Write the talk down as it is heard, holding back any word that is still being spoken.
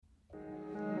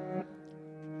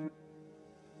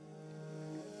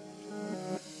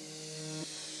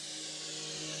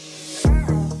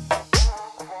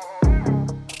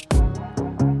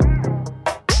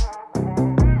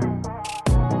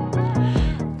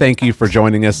Thank you for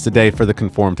joining us today for the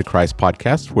Conform to Christ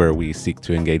podcast, where we seek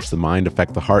to engage the mind,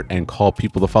 affect the heart, and call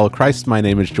people to follow Christ. My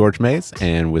name is George Mays,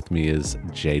 and with me is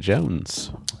Jay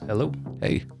Jones. Hello.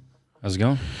 Hey. How's it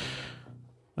going?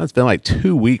 It's been like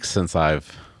 2 weeks since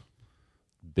I've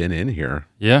been in here.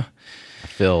 Yeah. I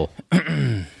feel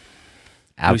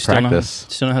out of practice.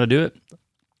 Still know how to do it?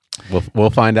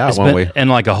 We'll find out, won't we? And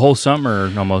like a whole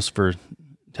summer almost for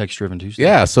Text Driven Tuesday.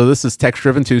 Yeah, so this is Text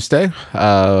Driven Tuesday.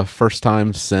 First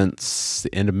time since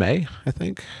the end of May, I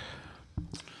think.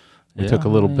 We took a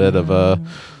little bit of a...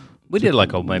 We did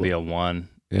like maybe a one.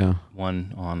 Yeah.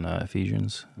 One on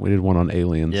Ephesians. We did one on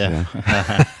aliens. Yeah.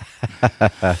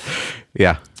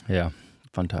 Yeah. Yeah.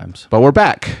 Fun times. But we're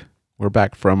back. We're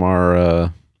back from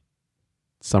our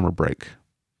summer break.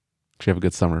 Did you have a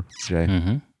good summer, Jay?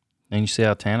 Mm-hmm. And you see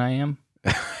how tan I am?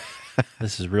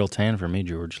 This is real tan for me,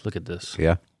 George. Look at this.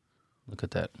 Yeah. Look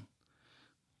at that.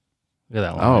 Look at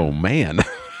that line. Oh, man.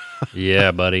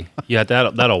 Yeah, buddy. Yeah,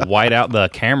 that'll white out the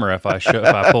camera if I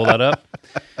pull that up.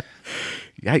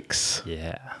 Yikes.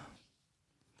 Yeah.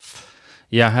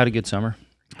 Yeah, I had a good summer.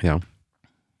 Yeah.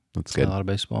 That's good. A lot of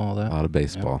baseball, all that. A lot of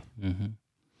baseball. Yep. Mm-hmm.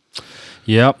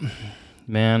 Yep.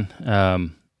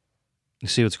 Man, you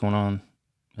see what's going on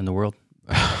in the world?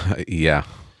 Yeah.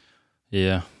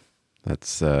 Yeah.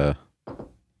 That's not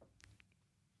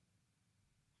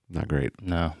great.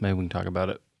 No, maybe we can talk about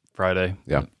it Friday.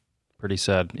 Yeah. Pretty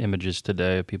sad images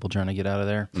today of people trying to get out of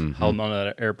there, Mm-hmm. holding on to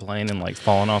that airplane and like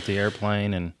falling off the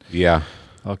airplane and Yeah.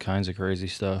 all kinds of crazy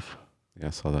stuff. Yeah, I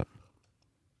saw that.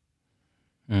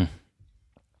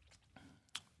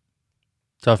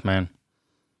 Tough, man.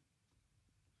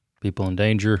 People in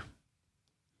danger.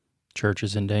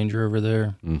 Churches in danger over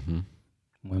there. Mm-hmm.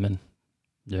 Women.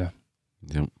 Yeah.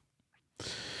 Yep.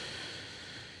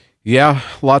 Yeah,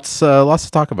 lots to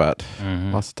talk about.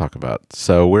 Mm-hmm. Lots to talk about.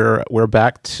 So we're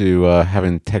back to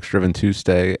having Text Driven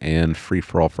Tuesday and Free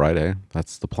for All Friday.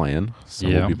 That's the plan. So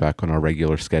Yeah. we'll be back on our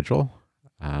regular schedule.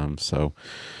 So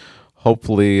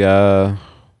hopefully we'll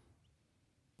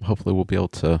be able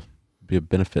to be a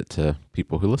benefit to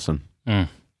people who listen.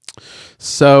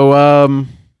 So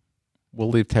we'll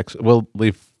leave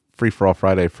Free for All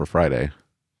Friday for Friday,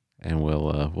 and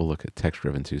we'll look at Text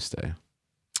Driven Tuesday.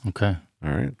 Okay. All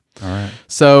right. All right.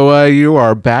 So you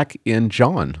are back in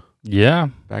John. Yeah.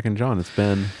 Back in John. It's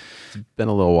been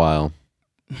a little while.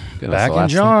 Goodness, Back in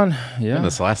John. Yeah.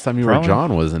 Goodness, the last time you were Probably. in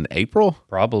John was in April?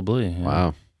 Probably. Yeah.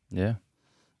 Wow. Yeah.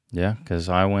 Yeah, because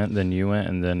I went, then you went,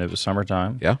 and then it was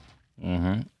summertime. Yeah.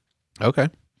 Mm-hmm. Okay.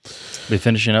 Be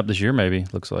finishing up this year, maybe,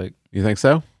 looks like. You think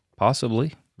so?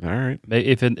 Possibly. All right.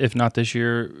 If not this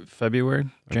year, February,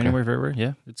 January, February.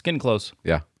 Yeah, it's getting close.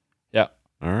 Yeah. Yeah.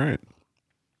 All right.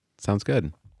 Sounds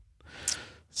good.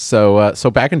 So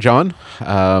back in John,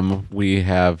 we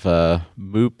have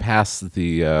moved past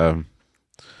the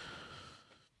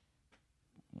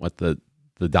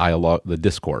dialogue, the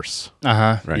discourse.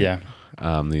 Right. Yeah.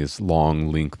 These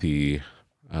long, lengthy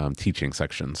teaching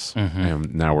sections, Mm-hmm.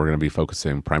 and now we're going to be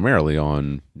focusing primarily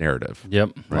on narrative. Yep.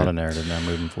 A Right. lot of narrative now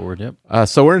moving forward. Yep.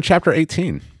 So we're in chapter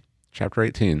 18. Chapter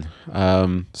 18.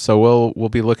 So we'll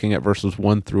be looking at verses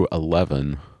 1 through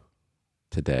 11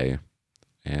 today,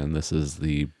 and this is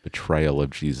the betrayal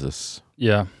of Jesus,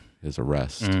 Yeah. his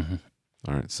arrest. Mm-hmm.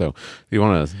 All right. So you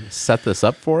want to set this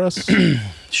up for us?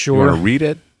 Sure. You want to read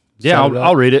it? Yeah, Set it up?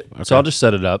 I'll read it. Okay. So I'll just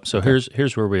set it up. So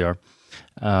here's where we are.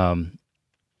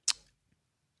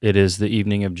 It is the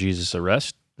evening of Jesus'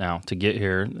 arrest. Now, to get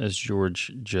here, as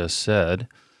George just said,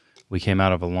 we came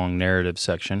out of a long narrative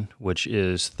section, which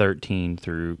is 13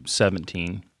 through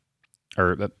 17,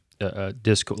 or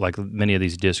like many of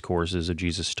these discourses of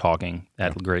Jesus talking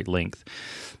at great length,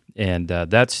 and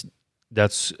that's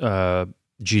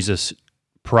Jesus'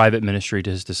 private ministry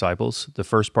to his disciples. The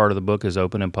first part of the book is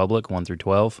open and public, 1 through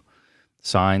 12.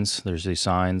 Signs, there's these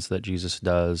signs that Jesus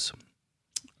does,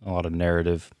 a lot of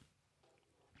narrative.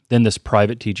 Then this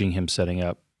private teaching, him setting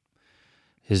up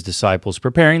his disciples,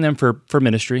 preparing them for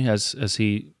ministry as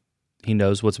he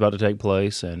knows what's about to take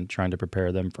place and trying to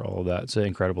prepare them for all of that. It's an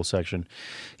incredible section.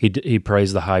 He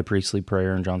prays the high priestly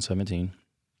prayer in John 17.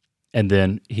 And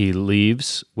then he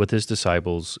leaves with his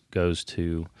disciples, goes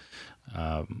to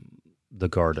the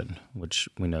garden, which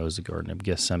we know is the Garden of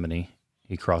Gethsemane.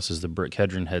 He crosses the Brick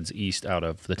Kedron, heads east out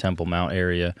of the Temple Mount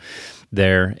area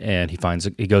there, and he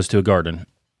goes to a garden.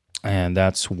 And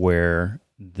that's where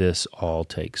this all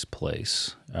takes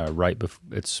place.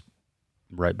 It's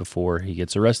right before he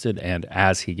gets arrested, and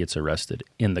as he gets arrested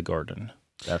in the garden.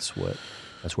 That's what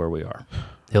That's where we are.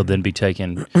 He'll then be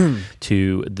taken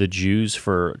to the Jews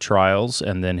for trials,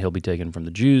 and then he'll be taken from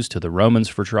the Jews to the Romans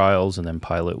for trials, and then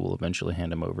Pilate will eventually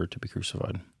hand him over to be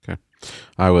crucified. Okay.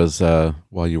 I was,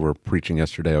 while you were preaching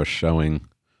yesterday, I was showing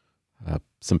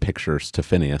some pictures to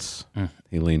Phineas.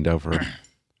 He leaned over.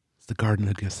 Is the Garden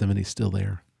of Gethsemane still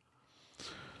there?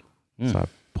 So I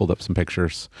pulled up some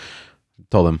pictures.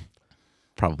 Told him,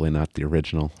 probably not the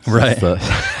original. Right.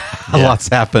 A lot's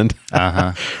happened.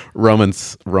 Uh-huh.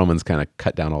 Romans kind of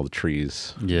cut down all the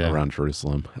trees Yeah. around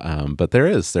Jerusalem. But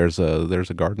there's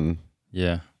a garden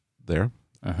Yeah. there.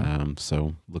 Uh-huh.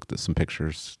 So looked at some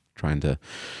pictures, trying to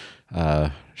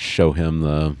show him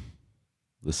the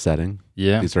setting.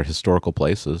 Yeah. These are historical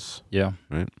places, Yeah.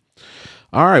 right?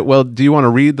 All right. Well, do you want to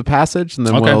read the passage and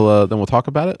then Okay. we'll talk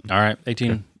about it? All right,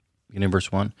 18, beginning of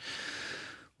verse 1.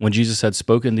 When Jesus had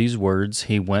spoken these words,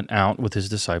 he went out with his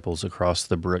disciples across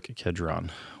the brook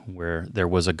Kedron, where there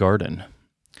was a garden,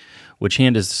 which he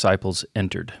and his disciples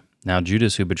entered. Now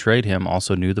Judas, who betrayed him,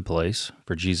 also knew the place,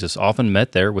 for Jesus often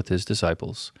met there with his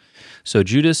disciples. So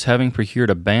Judas, having procured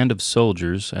a band of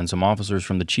soldiers and some officers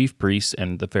from the chief priests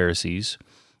and the Pharisees,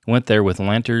 went there with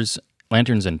lanterns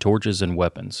and torches and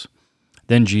weapons.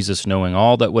 Then Jesus, knowing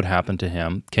all that would happen to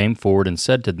him, came forward and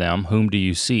said to them, "Whom do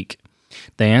you seek?"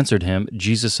 They answered him,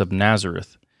 "Jesus of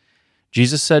Nazareth."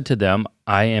 Jesus said to them,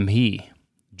 "I am he."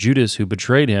 Judas, who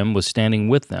betrayed him, was standing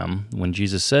with them. When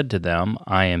Jesus said to them,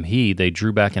 "I am he," they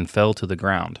drew back and fell to the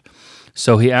ground.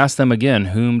 So he asked them again,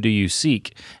 "Whom do you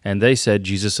seek?" And they said,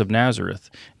 "Jesus of Nazareth."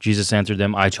 Jesus answered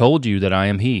them, "I told you that I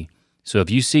am he. So if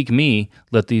you seek me,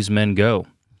 let these men go."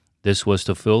 This was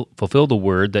to fulfill the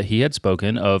word that he had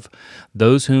spoken of,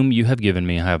 "Those whom you have given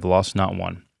me, I have lost not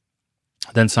one."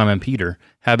 Then Simon Peter,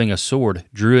 having a sword,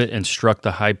 drew it and struck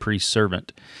the high priest's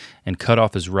servant and cut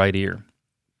off his right ear.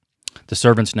 The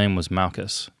servant's name was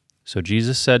Malchus. So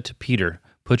Jesus said to Peter,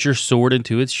 "Put your sword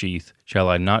into its sheath. Shall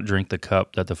I not drink the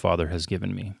cup that the Father has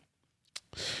given me?"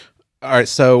 All right.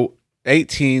 So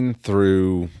 18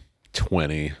 through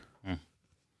 20,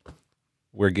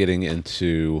 we're getting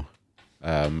into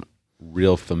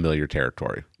real familiar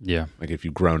territory. Yeah. Like if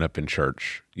you've grown up in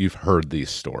church, you've heard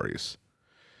these stories.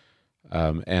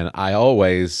 And I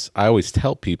always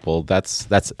tell people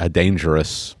that's a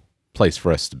dangerous place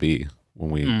for us to be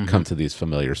when we come to these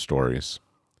familiar stories,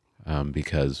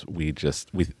 because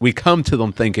we come to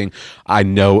them thinking, I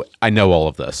know all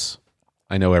of this,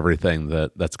 I know everything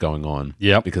that's going on,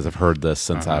 because I've heard this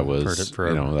since I was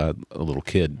a little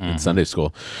kid in Sunday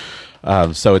school.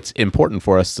 So it's important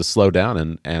for us to slow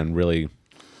down and really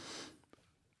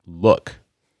look,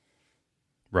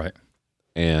 Right.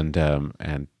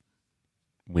 and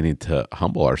we need to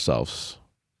humble ourselves,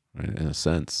 right, in a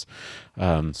sense.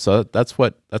 So that's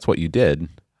what you did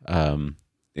in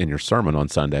your sermon on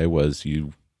Sunday. Was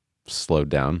you slowed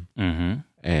down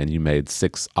and you made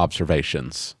 6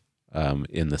 observations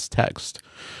in this text,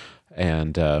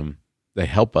 and they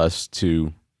help us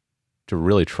to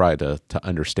really try to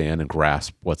understand and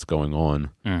grasp what's going on,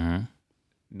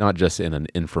 not just in an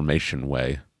information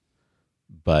way,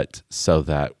 but so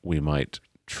that we might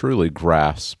truly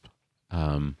grasp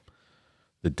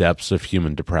the depths of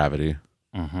human depravity,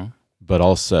 but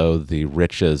also the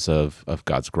riches of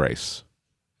God's grace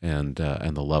and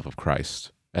the love of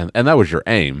Christ, and that was your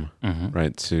aim,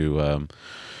 right? To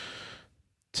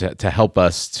help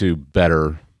us to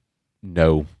better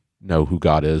know who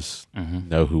God is,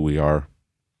 know who we are,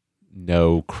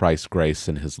 know Christ's grace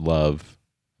and His love,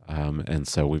 and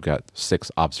so we've got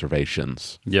 6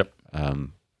 observations. Yep.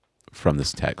 From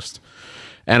this text.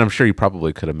 And I'm sure you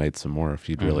probably could have made some more if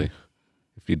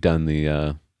you'd done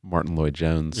the Martin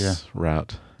Lloyd-Jones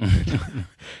route.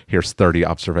 Here's 30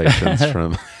 observations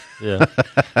from. Yeah.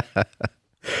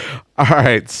 All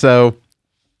right, so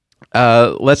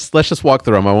let's just walk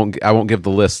through them. I won't give the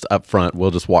list up front.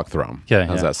 We'll just walk through them. Okay.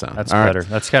 How's that sound? That's all better. Right.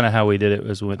 That's kind of how we did it.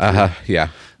 Was we went through. Yeah.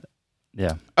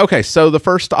 Yeah. Okay, so the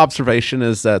first observation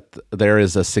is that there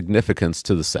is a significance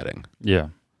to the setting. Yeah.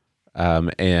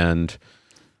 And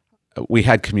we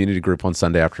had community group on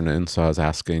Sunday afternoon, so I was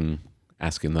asking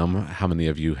them, how many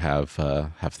of you have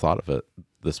thought of it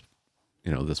this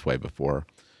way before,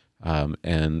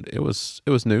 and it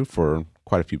was new for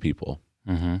quite a few people.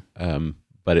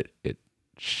 But it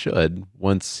should,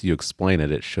 once you explain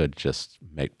it, it should just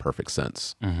make perfect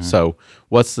sense. So,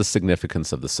 what's the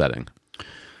significance of the setting?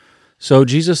 So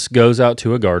Jesus goes out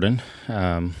to a garden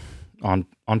on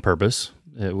purpose.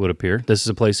 It would appear this is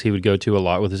a place he would go to a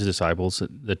lot with his disciples.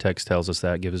 The text tells us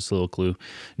that, gives us a little clue.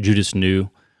 Judas knew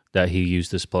that he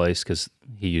used this place because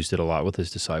he used it a lot with his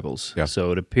disciples. Yeah.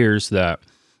 So it appears that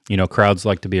crowds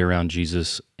like to be around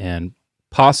Jesus, and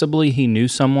Possibly he knew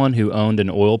someone who owned an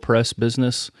oil press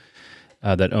business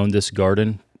that owned this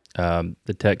garden.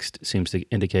 The text seems to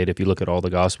indicate, if you look at all the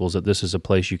Gospels, that this is a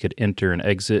place you could enter and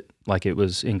exit like it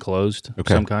was enclosed of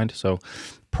some kind. So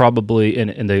probably,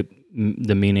 and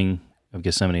the meaning of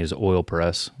Gethsemane is oil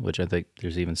press, which I think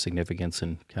there's even significance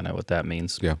in kind of what that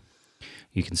means. Yeah.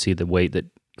 You can see the weight that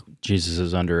Jesus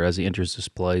is under as he enters this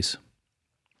place.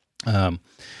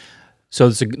 So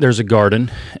there's a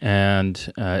garden,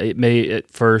 and it may at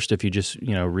first, if you just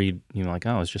read, like,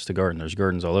 oh, it's just a garden. There's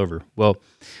gardens all over. Well,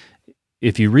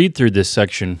 if you read through this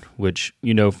section, which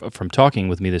from talking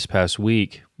with me this past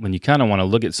week, when you kind of want to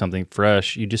look at something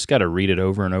fresh, you just got to read it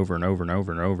over and over and over and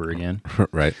over and over again.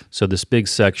 Right. So this big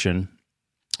section,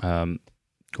 going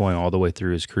all the way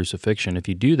through his crucifixion, if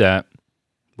you do that,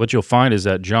 what you'll find is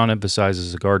that John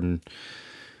emphasizes the garden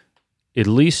at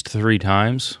least 3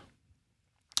 times.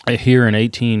 Here in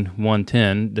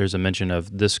 18:110, there's a mention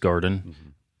of this garden.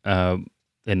 In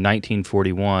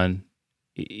 1941,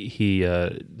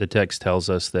 the text tells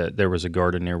us that there was a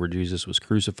garden near where Jesus was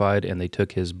crucified, and they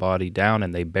took his body down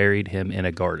and they buried him in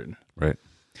a garden. Right.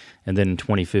 And then in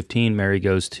 2015, Mary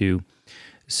goes to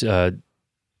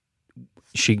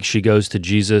she goes to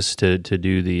Jesus to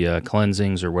do the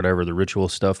cleansings or whatever the ritual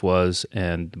stuff was,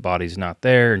 and the body's not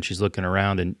there, and she's looking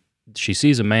around and she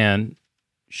sees a man.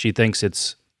 She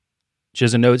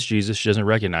doesn't know it's Jesus. She doesn't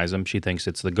recognize him. She thinks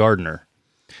it's the gardener.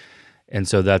 And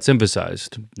so that's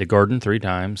emphasized. The garden 3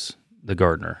 times, the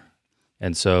gardener.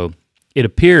 And so it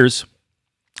appears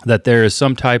that there is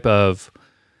some type of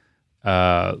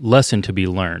lesson to be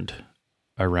learned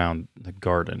around the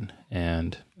garden.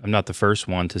 And I'm not the first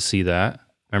one to see that.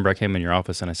 Remember, I came in your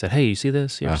office and I said, hey, you see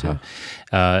this? You ever see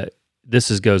that?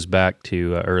 This goes back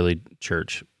to early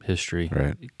church history,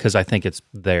 right? Because I think it's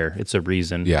there. It's a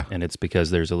reason, and it's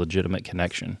because there's a legitimate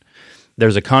connection.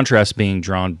 There's a contrast being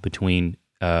drawn between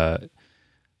the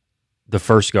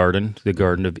first garden, the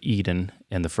Garden of Eden,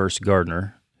 and the first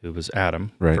gardener, who was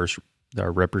Adam, right.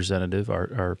 Our representative,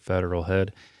 our federal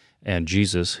head, and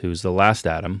Jesus, who's the last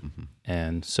Adam.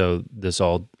 And so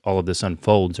all of this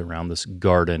unfolds around this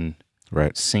garden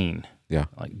scene. Yeah,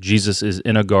 like Jesus is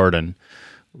in a garden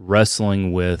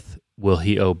wrestling with, will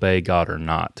he obey God or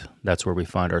not? That's where we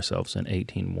find ourselves in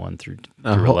 18:1 through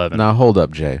 11. Now hold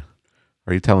up, Jay.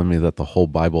 Are you telling me that the whole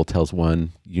Bible tells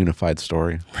one unified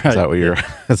story? Right. Is that what you're?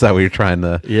 Is that what you're trying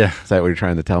to? Yeah. Is that what you're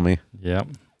trying to tell me? Yeah.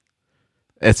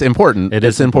 It's important.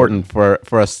 It's important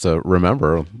for us to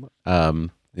remember.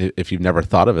 If you've never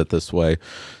thought of it this way,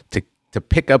 to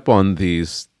pick up on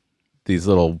these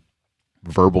little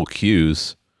verbal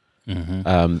cues,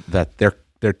 that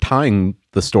they're tying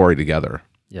the story together.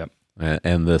 Yep.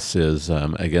 And this is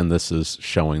again, this is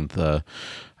showing the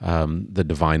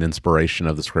divine inspiration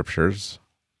of the scriptures.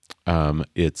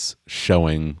 It's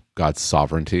showing God's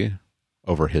sovereignty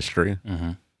over history,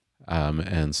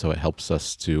 and so it helps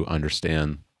us to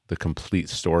understand the complete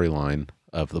storyline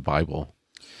of the Bible.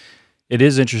 It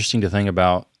is interesting to think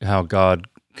about how God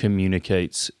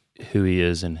communicates who He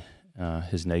is and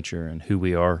His nature and who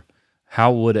we are.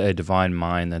 How would a divine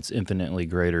mind that's infinitely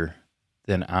greater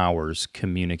than ours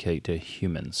communicate to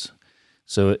humans?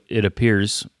 So it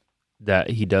appears that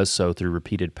He does so through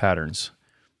repeated patterns,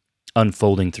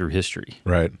 unfolding through history.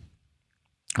 Right.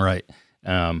 Right.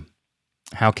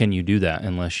 How can you do that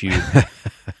unless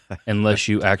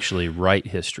you actually write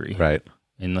history? Right.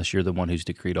 Unless you're the one who's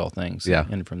decreed all things. Yeah.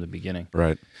 And from the beginning.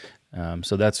 Right.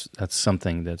 So that's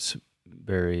something that's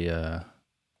very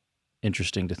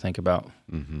interesting to think about.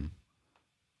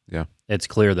 Yeah. It's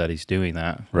clear that He's doing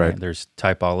that. Right. There's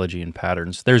typology and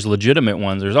patterns. There's legitimate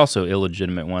ones. There's also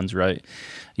illegitimate ones, right?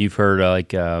 You've heard like,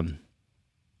 the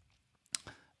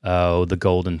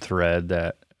golden thread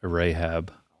that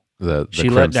Rahab, she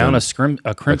let down a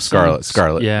crimson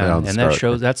scarlet. Yeah, and that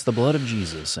shows that's the blood of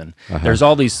Jesus. And there's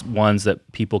all these ones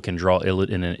that people can draw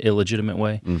in an illegitimate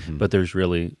way, but there's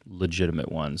really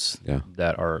legitimate ones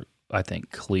that are, I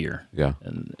think, clear. Yeah.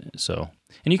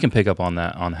 And you can pick up on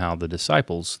that, on how the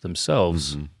disciples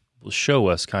themselves will show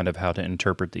us kind of how to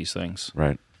interpret these things.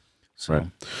 Right. So, right.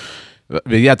 But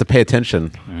you have to pay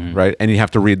attention, right? And you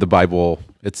have to read the Bible.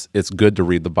 It's good to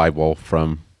read the Bible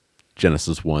from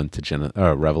Genesis 1 to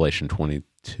Revelation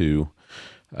 22,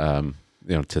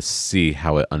 to see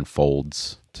how it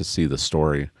unfolds, to see the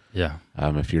story. Yeah.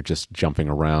 If you're just jumping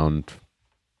around,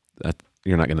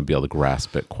 you're not going to be able to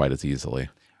grasp it quite as easily.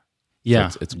 Yeah.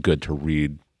 So it's good to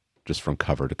read just from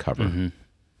cover to cover.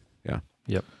 Yeah.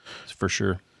 Yep. For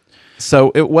sure.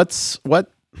 So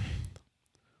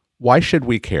why should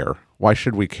we care? Why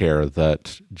should we care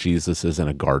that Jesus is in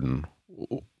a garden?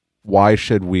 Why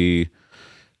should we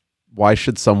why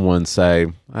should someone say,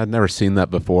 I've never seen that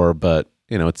before, but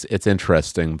it's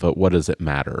interesting, but what does it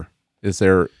matter? Is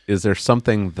there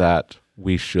something that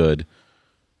we should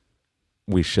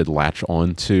latch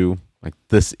on to? Like,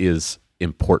 this is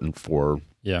important for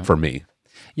me.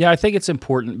 Yeah, I think it's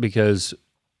important because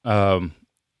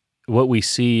what we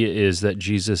see is that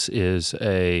Jesus is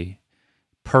a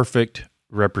perfect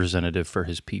representative for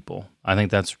his people. I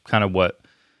think that's kind of what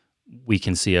we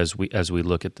can see as we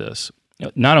look at this.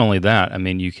 Not only that, I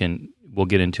mean, we'll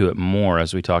get into it more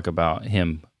as we talk about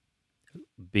him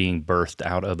being birthed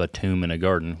out of a tomb in a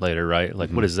garden later, right? Like,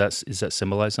 what is that? Does that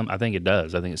symbolize something? I think it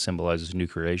does. I think it symbolizes new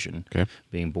creation,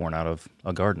 being born out of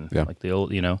a garden, like the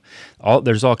old.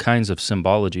 There's all kinds of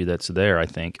symbology that's there, I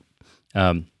think.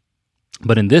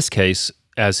 But in this case,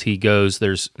 as he goes,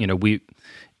 there's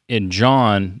in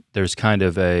John, there's kind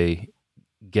of a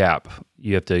gap.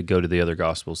 You have to go to the other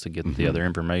Gospels to get the other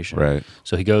information. Right.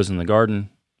 So he goes in the garden,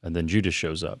 and then Judas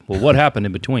shows up. Well, what happened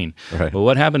in between? Right. Well,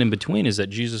 what happened in between is that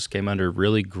Jesus came under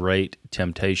really great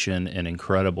temptation and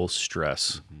incredible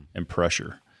stress and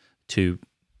pressure to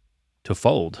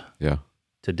fold,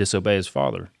 to disobey his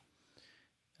Father.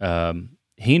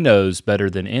 He knows better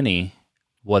than any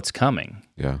what's coming.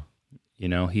 Yeah.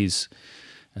 He's,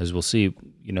 as we'll see,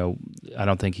 I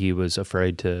don't think he was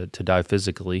afraid to die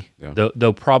physically,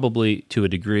 though probably to a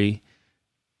degree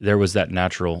there was that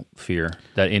natural fear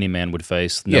that any man would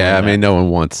face. Yeah, I mean, no one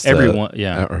wants everyone.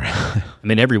 I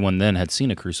mean, everyone then had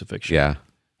seen a crucifixion. Yeah,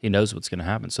 he knows what's going to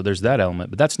happen. So there's that element,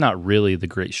 but that's not really the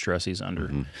great stress he's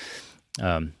under.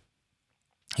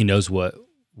 He knows what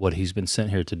he's been sent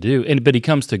here to do, but he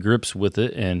comes to grips with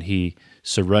it, and he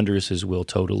surrenders his will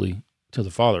totally to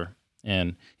the Father,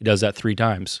 and he does that 3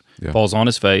 times. Falls on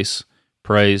his face,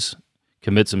 prays,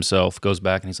 commits himself, goes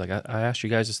back, and he's like, I asked you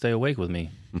guys to stay awake with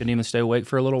me. Couldn't even stay awake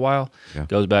for a little while.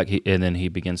 Goes back, and then he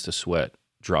begins to sweat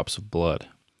drops of blood.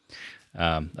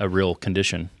 A real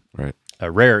condition. Right. A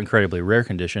rare, incredibly rare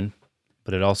condition,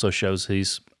 but it also shows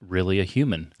he's really a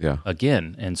human. Yeah.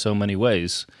 Again, in so many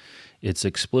ways, it's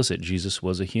explicit. Jesus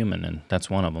was a human, and that's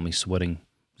one of them. He's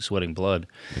sweating blood.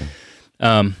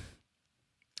 Yeah.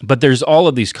 But there's all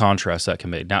of these contrasts that can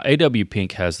be made. Now, A.W.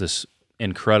 Pink has this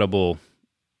incredible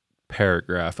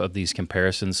paragraph of these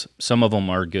comparisons. Some of them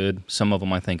are good. Some of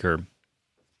them I think are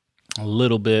a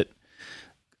little bit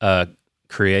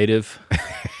creative.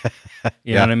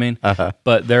 You know what I mean? Uh-huh.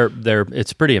 But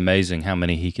it's pretty amazing how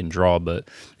many he can draw. But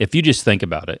if you just think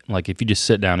about it, like if you just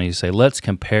sit down and you say, let's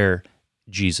compare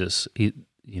Jesus.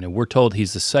 We're told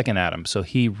he's the second Adam, so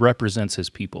he represents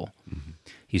his people. Mm-hmm.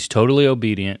 He's totally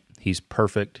obedient. He's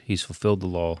perfect. He's fulfilled the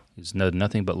law. He's done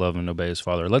nothing but love and obey his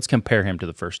Father. Let's compare him to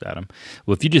the first Adam.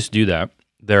 Well, if you just do that,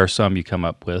 there are some you come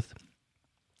up with,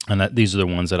 and these are the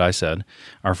ones that I said.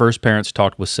 Our first parents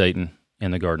talked with Satan in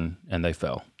the garden, and they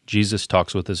fell. Jesus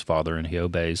talks with his Father, and he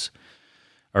obeys.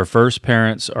 Our first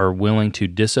parents are willing to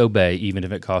disobey, even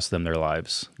if it costs them their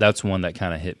lives. That's one that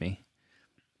kind of hit me.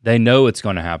 They know it's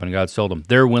going to happen. God's told them.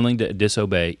 They're willing to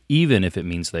disobey, even if it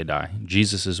means they die.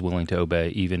 Jesus is willing to obey,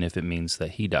 even if it means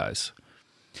that he dies.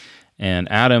 And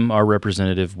Adam, our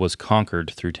representative, was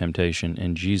conquered through temptation,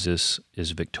 and Jesus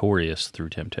is victorious through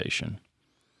temptation.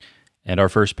 And our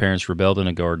first parents rebelled in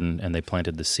a garden, and they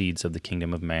planted the seeds of the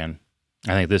kingdom of man.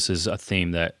 I think this is a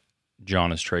theme that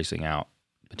John is tracing out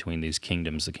between these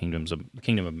kingdoms, the kingdom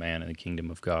of man and the kingdom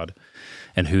of God,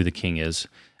 and who the king is.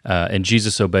 And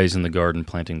Jesus obeys in the garden,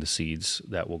 planting the seeds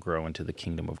that will grow into the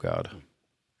kingdom of God.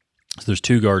 So there's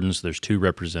 2 gardens, there's 2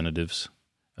 representatives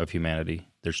of humanity.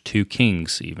 There's 2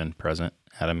 kings even present,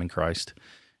 Adam and Christ.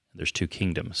 There's 2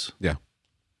 kingdoms. Yeah.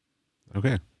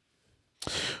 Okay.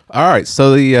 All right.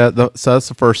 So so that's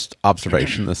the first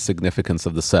observation, the significance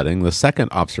of the setting. The second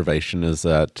observation is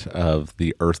that of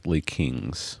the earthly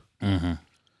kings. Mm-hmm.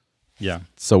 Yeah.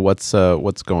 So what's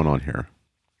going on here?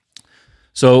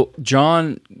 So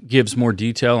John gives more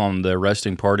detail on the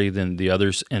resting party than the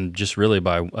others, and just really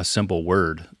by a simple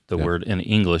word, the word in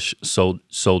English,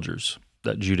 soldiers,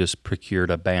 that Judas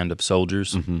procured a band of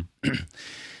soldiers. Mm-hmm.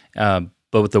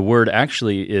 But what the word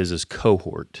actually is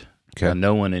cohort. Okay.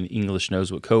 No one in English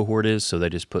knows what cohort is, so they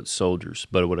just put soldiers.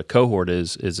 But what a cohort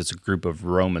is it's a group of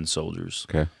Roman soldiers.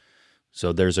 Okay.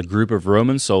 So there's a group of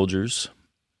Roman soldiers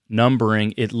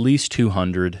numbering at least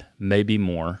 200, maybe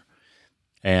more.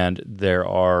 And there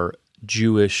are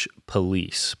Jewish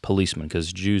policemen,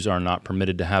 because Jews are not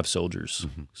permitted to have soldiers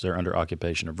because they're under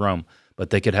occupation of Rome.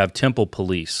 But they could have temple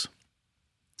police.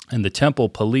 And the temple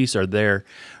police are there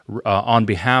on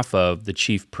behalf of the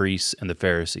chief priests and the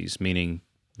Pharisees, meaning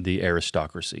the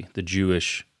aristocracy, the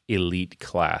Jewish elite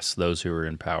class, those who are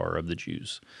in power of the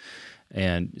Jews.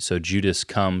 And so Judas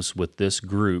comes with this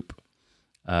group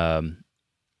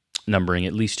numbering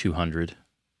at least 200,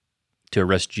 to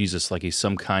arrest Jesus like he's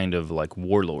some kind of like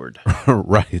warlord.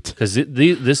 Right. Because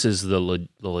this is the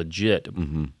legit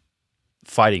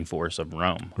fighting force of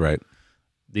Rome. Right.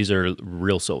 These are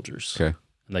real soldiers. Okay.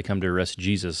 And they come to arrest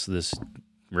Jesus, this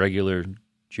regular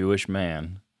Jewish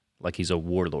man, like he's a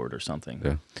warlord or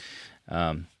something.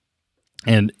 Yeah.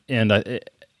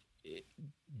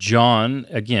 John,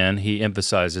 again, he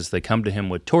emphasizes they come to him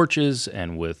with torches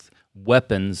and with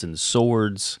weapons and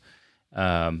swords.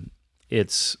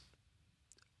 It's,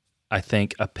 I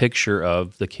think, a picture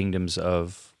of the kingdoms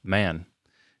of man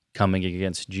coming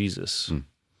against Jesus,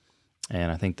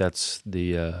 and I think that's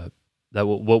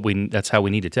that's how we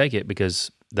need to take it,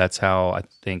 because that's how I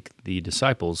think the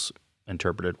disciples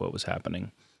interpreted what was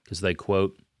happening, because they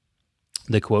quote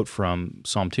from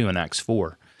Psalm 2 and Acts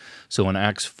 4. So in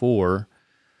Acts 4,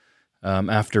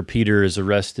 after Peter is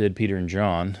arrested, Peter and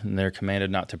John, and they're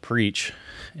commanded not to preach,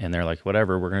 and they're like,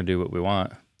 whatever, we're going to do what we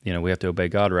want. We have to obey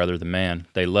God rather than man.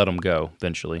 They let them go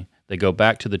eventually. They go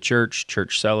back to the church.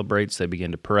 Church celebrates. They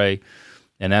begin to pray.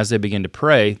 And as they begin to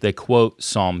pray, they quote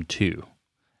Psalm 2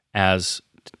 as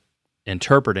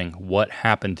interpreting what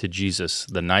happened to Jesus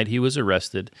the night he was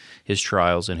arrested, his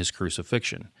trials, and his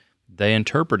crucifixion. They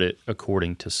interpret it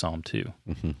according to Psalm 2.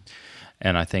 Mm-hmm.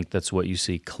 And I think that's what you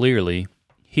see clearly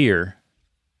here,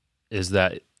 is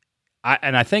that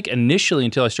I think initially,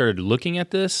 until I started looking at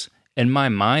this, in my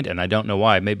mind, and I don't know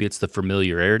why, maybe it's the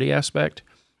familiarity aspect,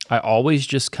 I always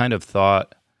just kind of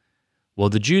thought, well,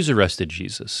 the Jews arrested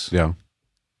Jesus. Yeah.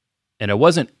 And it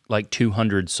wasn't like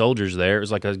 200 soldiers there. It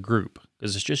was like a group,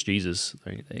 because it's just Jesus.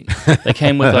 They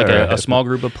came with like a small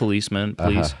group of police.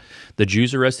 The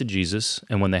Jews arrested Jesus,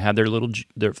 and when they had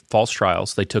their false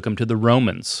trials, they took him to the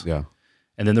Romans. Yeah.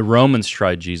 And then the Romans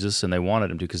tried Jesus, and they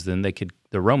wanted him to, because then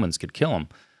the Romans could kill him.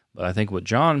 But I think what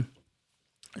John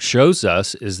shows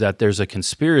us is that there's a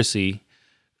conspiracy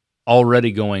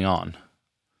already going on.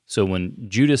 So when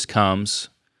Judas comes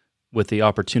with the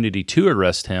opportunity to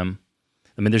arrest him,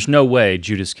 there's no way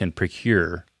Judas can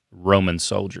procure Roman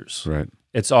soldiers. Right.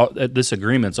 This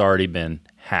agreement's already been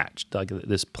hatched, like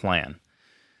this plan.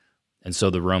 And so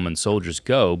the Roman soldiers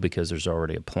go because there's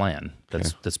already a plan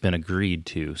that's been agreed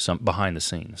to behind the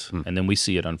scenes. And then we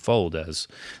see it unfold as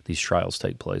these trials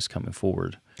take place coming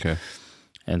forward. Okay.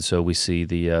 And so we see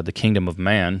the kingdom of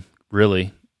man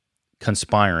really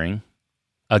conspiring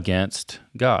against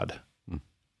God,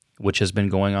 which has been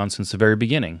going on since the very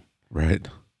beginning. Right.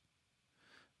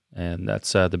 And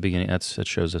that's the beginning. That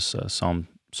shows us Psalm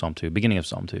 2, beginning of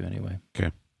Psalm 2 anyway.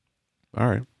 Okay. All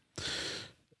right.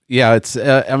 Yeah,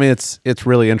 it's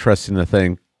really interesting to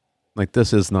think, like,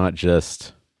 this is not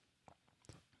just,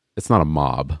 it's not a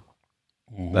mob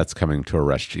that's coming to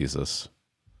arrest Jesus.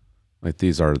 Like,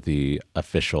 these are the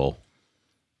official,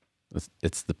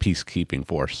 it's the peacekeeping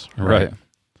force. Right.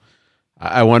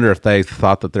 I wonder if they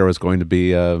thought that there was going to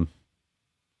be a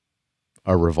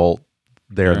revolt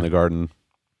there in the garden.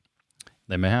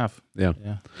 They may have. Yeah.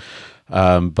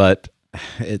 But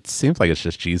it seems like it's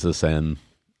just Jesus and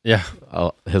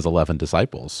his 11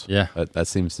 disciples. Yeah. That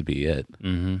seems to be it.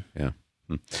 Mm-hmm. Yeah.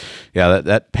 Yeah,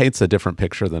 that paints a different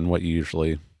picture than what you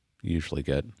usually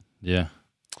get. Yeah.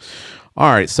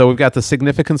 All right, so we've got the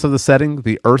significance of the setting,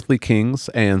 the earthly kings,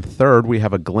 and third, we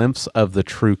have a glimpse of the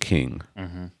true king.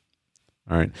 Mm-hmm.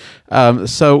 All right.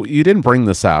 So you didn't bring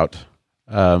this out.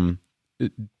 My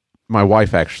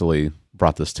wife actually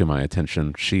brought this to my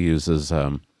attention. She uses,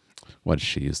 what does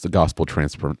she use? The Gospel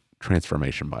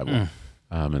Transformation Bible.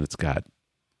 And it's got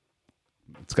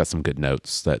some good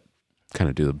notes that kind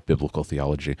of do the biblical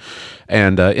theology.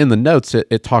 And in the notes,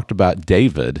 it talked about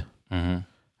David.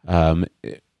 Mm-hmm.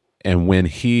 And when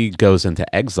he goes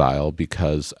into exile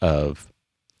because of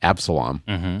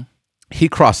Absalom, he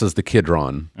crosses the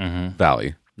Kidron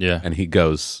Valley. Yeah. And he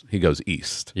goes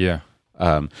east. Yeah.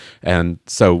 And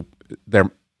so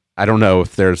I don't know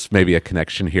if there's maybe a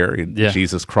connection here.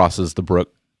 Jesus crosses the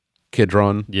brook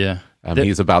Kidron. Yeah.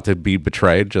 He's about to be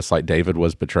betrayed, just like David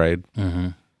was betrayed. Mm-hmm.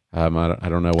 I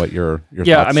don't know what your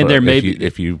thoughts are. There may be,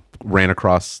 if you ran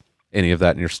across any of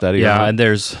that in your study. Yeah, and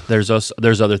there's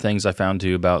other things I found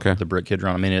too about the brook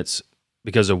Kidron. It's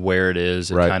because of where it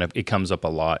is. It comes up a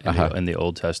lot in the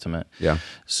Old Testament. Yeah.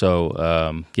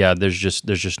 So there's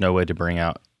just no way to bring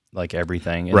out like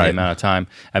everything in the amount of time.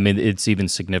 It's even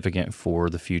significant for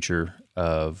the future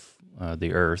of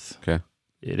the earth. Okay.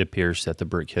 It appears that the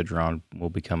brook Kidron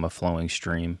will become a flowing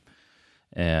stream,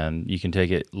 and you can take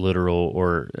it literal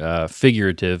or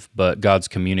figurative, but God's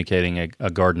communicating a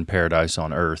garden paradise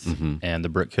on earth, and the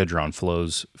brook Kidron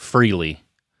flows freely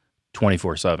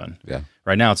 24/7. Yeah.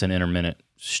 Right now it's an intermittent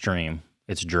stream.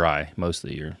 it's dry most of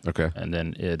the year, Okay. and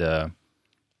then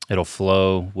it'll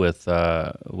flow with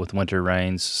winter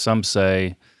rains. Some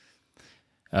say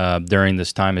during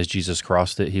this time, as Jesus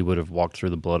crossed it, he would have walked through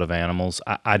the blood of animals.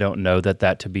 I don't know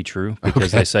that to be true,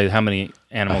 because they say how many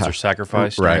animals are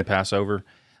sacrificed during Right. Passover,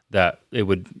 that it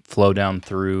would flow down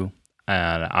through.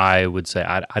 And I would say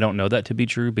I don't know that to be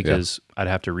true, because I'd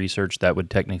have to research. That would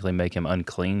technically make him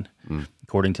unclean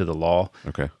according to the law.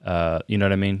 Okay. You know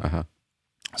what I mean? Uh-huh.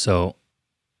 So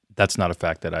that's not a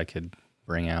fact that I could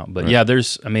bring out. But Right. yeah,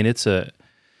 there's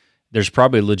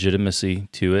probably legitimacy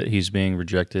to it. He's being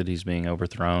rejected. He's being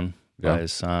overthrown Yeah. by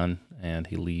his son, and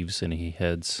he leaves and he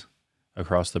heads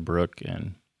across the brook.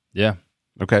 And yeah,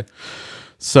 Okay.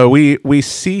 So we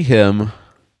see him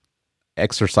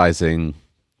exercising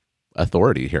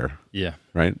authority here, yeah,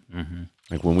 right? hmm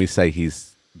Like when we say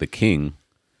he's the king,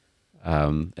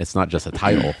 it's not just a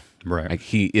title. right. Like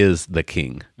he is the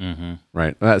king, hmm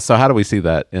right? So how do we see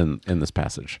that in this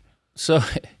passage? So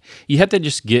you have to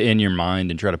just get in your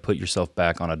mind and try to put yourself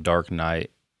back on a dark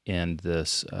night in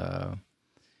this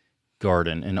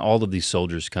garden, and all of these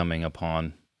soldiers coming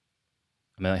upon.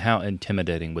 I mean, how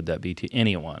intimidating would that be to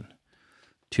anyone?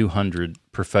 200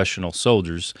 professional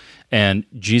soldiers, and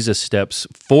Jesus steps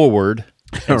forward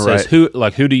and Right. says,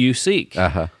 "Who do you seek?"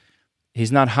 Uh-huh.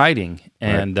 He's not hiding,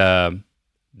 and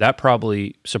that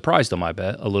probably surprised them, I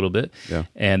bet, a little bit. Yeah.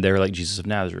 And they're like, Jesus of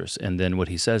Nazareth, and then what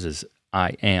he says is,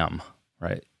 "I am."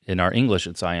 Right? In our English,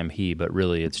 it's "I am he," but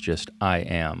really, it's just "I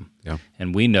am." Yeah.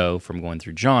 And we know from going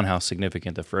through John how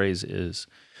significant the phrase is.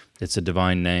 It's a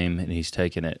divine name, and he's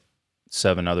taken it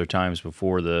 7 other times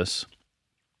before this.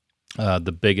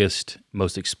 The biggest,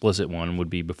 most explicit one would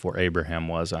be before Abraham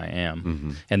was, "I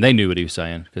am," and they knew what he was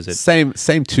saying because it.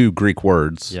 Same 2 Greek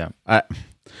words. Yeah.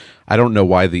 I don't know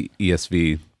why the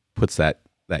ESV puts that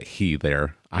he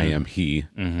there. I am he.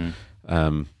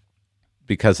 Mm-hmm.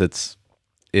 Because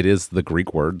it is the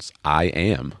Greek words I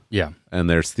am, Yeah, and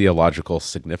there's theological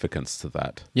significance to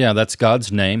that. yeah, that's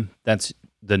God's name. That's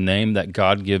the name that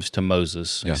God gives to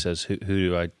Moses. Yeah. He says, "Who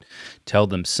do I tell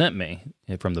them sent me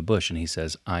from the bush?" And he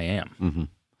says, "I am." Mm-hmm.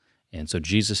 And so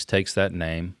Jesus takes that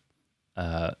name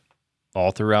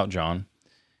all throughout John.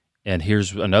 And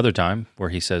here's another time where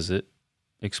he says it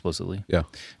explicitly. Yeah.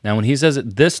 Now, when he says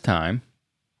it this time,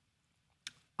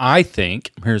 I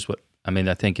think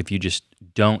if you just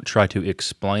don't try to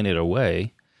explain it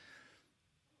away,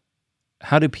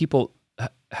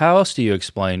 how else do you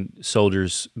explain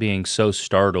soldiers being so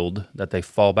startled that they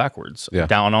fall backwards, Yeah.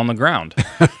 down on the ground?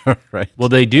 Right. Well,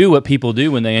 they do what people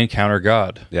do when they encounter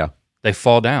God. Yeah. They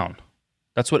fall down.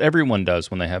 That's what everyone does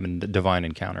when they have a divine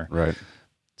encounter. Right.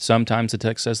 Sometimes the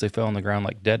text says they fell on the ground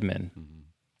like dead men,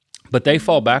 but they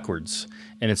fall backwards.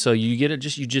 And so you get it.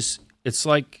 It's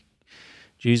like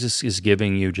Jesus is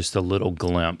giving you just a little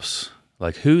glimpse,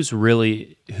 like who is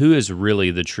really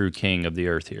the true king of the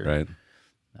earth here? Right.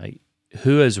 Like,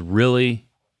 who has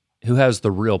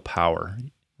the real power?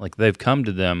 Like, they've come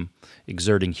to them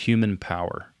exerting human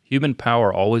power. Human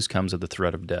power always comes at the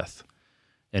threat of death.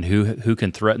 And who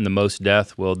can threaten the most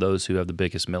death? Well, those who have the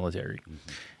biggest military.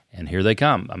 And here they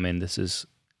come. I mean,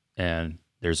 and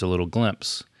there's a little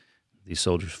glimpse. These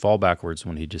soldiers fall backwards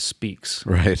when he just speaks.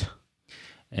 Right.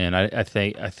 And I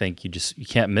think you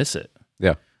can't miss it.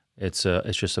 Yeah. It's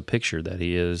just a picture that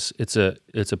he is. It's a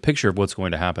picture of what's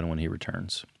going to happen when he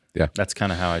returns. Yeah. That's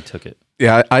kind of how I took it.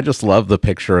 Yeah, I just love the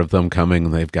picture of them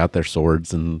coming. They've got their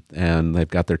swords and they've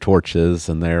got their torches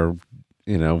and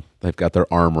they've got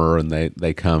their armor, and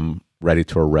they come ready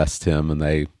to arrest him, and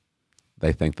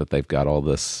they think that they've got all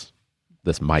this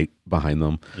might behind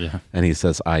them. Yeah. And he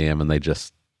says, "I am," and they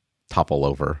just topple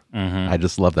over. Mm-hmm. I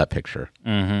just love that picture.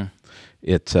 Mm-hmm.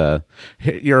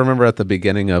 You remember at the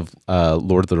beginning of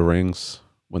Lord of the Rings,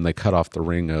 when they cut off the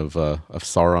ring of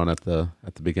Sauron at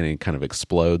the beginning, it kind of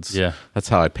explodes. Yeah. That's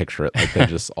how I picture it. Like they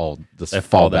just all just They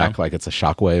fall fall back down. like it's a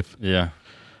shockwave. Yeah.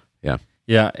 Yeah.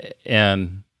 Yeah.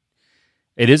 And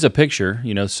it is a picture.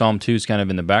 Psalm 2 is kind of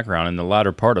in the background, and the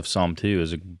latter part of Psalm 2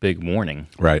 is a big warning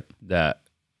Right. that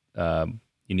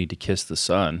you need to kiss the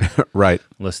Son Right.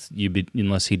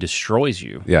 unless he destroys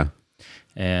you. Yeah.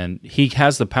 And he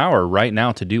has the power right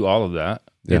now to do all of that.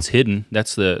 Yeah. It's hidden.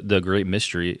 That's the great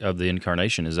mystery of the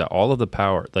incarnation, is that all of the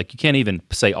power, like you can't even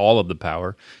say all of the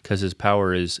power, because his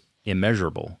power is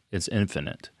immeasurable. It's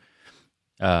infinite.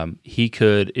 He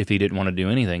could, if he didn't want to do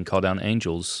anything, call down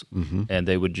angels, and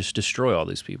they would just destroy all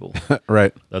these people.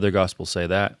 Right. The other gospels say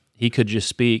that. He could just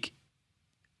speak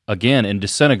again and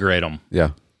disintegrate them. Yeah.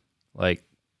 Like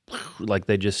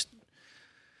they just...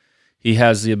 He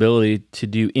has the ability to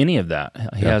do any of that.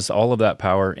 He has all of that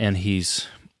power, and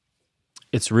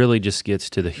it's really just gets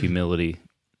to the humility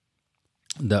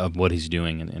of what he's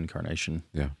doing in the incarnation.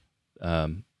 Yeah.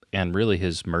 And really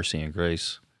his mercy and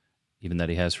grace, even that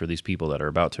he has for these people that are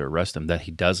about to arrest him, that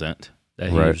he doesn't, that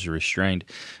he was restrained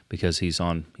because he's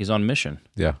on mission.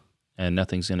 Yeah. And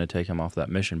nothing's going to take him off that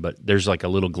mission. But there's like a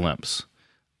little glimpse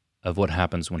of what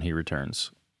happens when he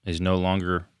returns. He's no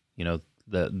longer,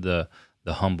 the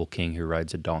humble king who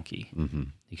rides a donkey. Mm-hmm.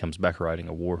 He comes back riding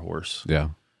a war horse. Yeah.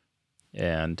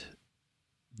 And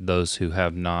those who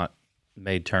have not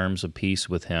made terms of peace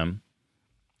with him,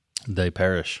 they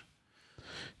perish.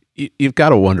 You've got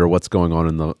to wonder what's going on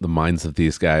in the minds of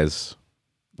these guys.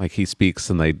 Like he speaks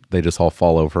and they just all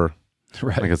fall over.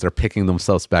 Right. Like as they're picking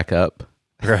themselves back up.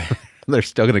 Right. They're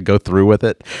still going to go through with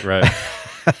it. Right.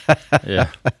 Yeah.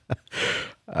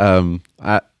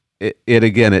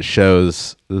 It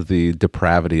shows the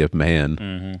depravity of man.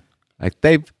 Mm-hmm. Like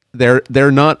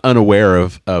they're not unaware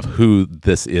of who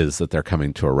this is that they're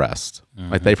coming to arrest.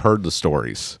 Mm-hmm. Like they've heard the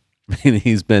stories. I mean,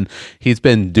 he's been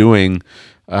doing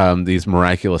these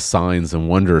miraculous signs and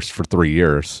wonders for 3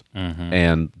 years, Mm-hmm.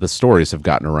 and the stories have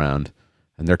gotten around,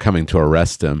 and they're coming to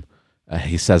arrest him.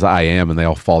 He says, "I am," and they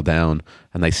all fall down,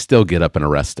 and they still get up and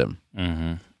arrest him.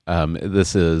 Mm-hmm.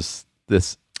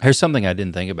 This. Here's something I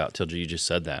didn't think about till you just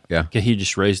said that. Yeah. He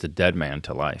just raised a dead man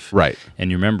to life. Right.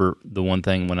 And you remember the one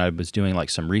thing when I was doing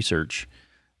like some research,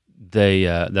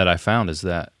 that I found is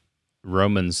that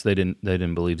Romans they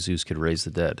didn't believe Zeus could raise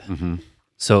the dead. Mm-hmm.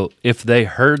 So if they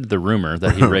heard the rumor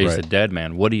that he raised Right. a dead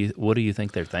man, what do you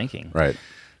think they're thinking? Right.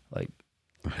 Like,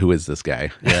 Who is this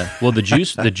guy? yeah. Well, the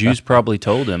Jews probably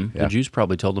told him. Yeah. The Jews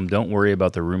probably told him, "Don't worry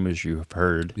about the rumors you have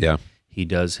heard. Yeah. He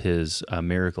does his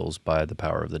miracles by the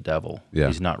power of the devil. Yeah.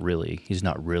 He's not really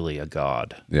a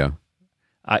god." Yeah.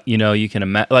 You can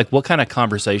imagine, like, what kind of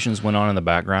conversations went on in the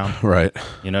background. Right.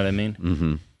 You know what I mean?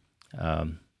 Mm-hmm.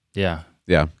 Yeah,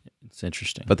 Yeah. it's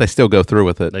interesting. But they still go through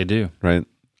with it. They do. Right.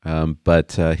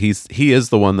 But he is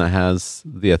the one that has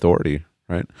the authority.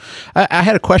 Right. I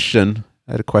had a question.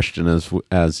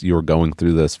 As you were going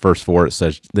through this. Verse 4, it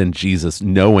says, "Then Jesus,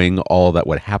 knowing all that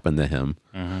would happen to him."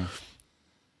 Mm-hmm.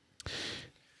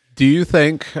 Do you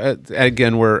think?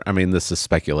 Again, this is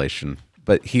speculation,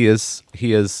 but he is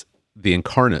the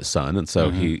incarnate Son, and so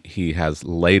he has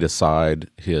laid aside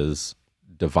his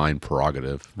divine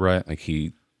prerogative. Right. Like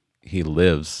he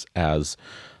lives as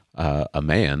a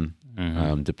man,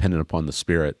 dependent upon the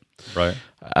Spirit. Right.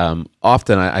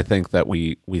 Often, I think that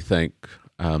we think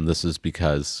this is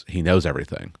because he knows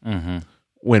everything. Mm-hmm.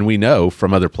 When we know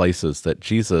from other places that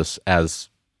Jesus, as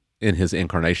in his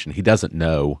incarnation, he doesn't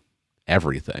know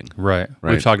everything. Right.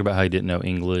 Right. We've talked about how he didn't know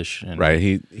English. And Right.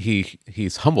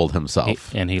 He's humbled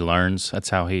himself. and he learns.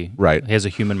 That's how he Right. He has a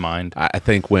human mind. I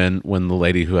think when the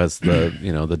lady who has the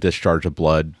the discharge of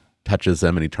blood touches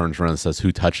him and he turns around and says,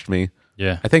 "Who touched me?"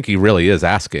 Yeah. I think he really is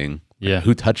asking, Yeah.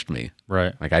 "Who touched me?"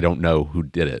 Right. Like, I don't know who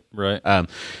did it. Right.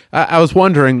 I was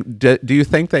wondering, do you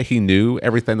think that he knew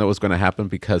everything that was going to happen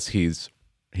because he's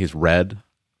read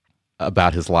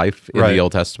about his life in Right. the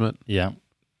Old Testament? Yeah.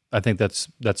 I think that's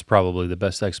probably the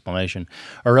best explanation.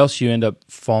 Or else you end up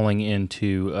falling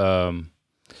into I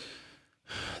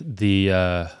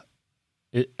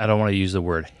don't want to use the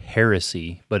word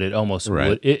heresy, but it almost Right.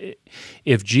 would.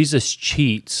 If Jesus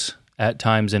cheats at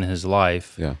times in his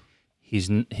life, Yeah.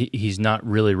 he's not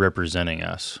really representing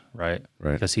us, right?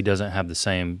 Right. Because he doesn't have the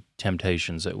same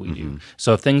temptations that we do.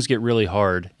 So if things get really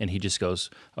hard and he just goes,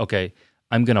 "Okay,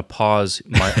 I'm going to pause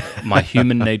my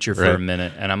human nature for a Right.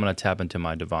 minute and I'm going to tap into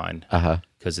my divine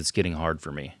because it's getting hard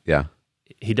for me." Yeah.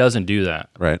 He doesn't do that,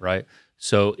 Right.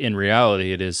 So in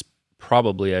reality, it is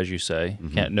probably, as you say,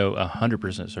 can't know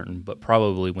 100% certain, but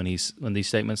probably when these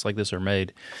statements like this are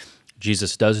made,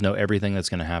 Jesus does know everything that's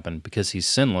going to happen because he's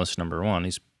sinless. Number one,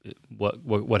 he's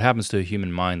what happens to a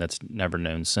human mind that's never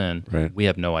known sin. Right. We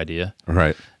have no idea.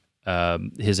 Right.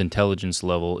 His intelligence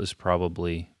level is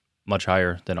probably much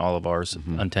higher than all of ours,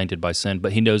 untainted by sin.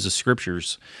 But he knows the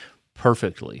scriptures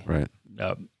perfectly, Right.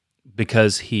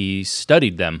 because he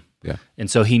studied them. Yeah. And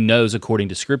so he knows, according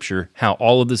to Scripture, how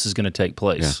all of this is going to take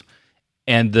place.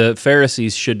 And the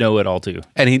Pharisees should know it all too.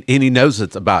 And he knows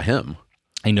it's about him.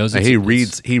 He knows He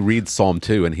reads Psalm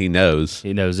 2 and he knows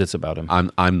it's about him.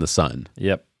 I'm the Son.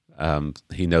 Yep.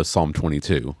 He knows Psalm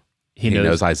 22. He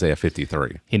knows Isaiah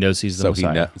 53. He knows he's the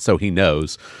Messiah. So he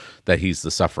knows that he's the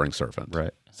suffering servant.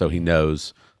 Right. So he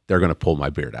knows they're going to pull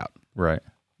my beard out. Right.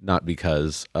 Not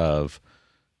because of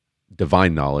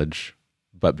divine knowledge,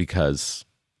 but because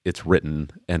it's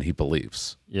written and he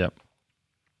believes. Yep.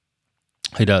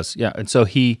 He does. Yeah. And so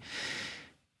it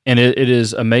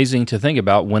is amazing to think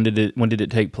about when did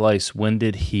it take place? When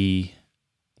did he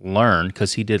learn?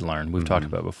 Because he did learn. We've talked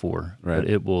about it before. Right. But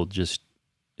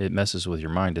it messes with your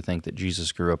mind to think that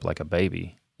Jesus grew up like a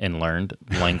baby and learned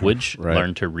language, Right.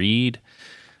 learned to read,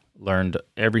 learned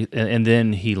and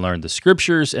then he learned the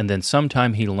scriptures, and then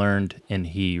sometime he learned and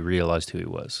he realized who he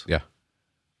was. Yeah.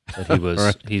 That he was,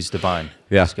 Right. he's divine.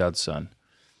 Yeah. He's God's son.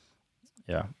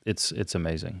 Yeah, it's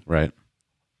amazing. Right.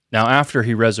 Now, after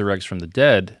he resurrects from the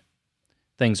dead,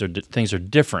 things are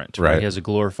different. Right. He has a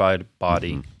glorified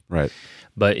body, Right.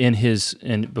 but in his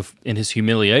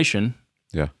humiliation,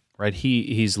 Yeah. right,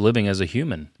 he's living as a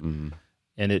human,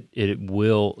 and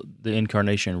the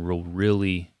incarnation will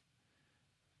really.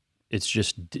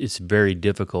 It's very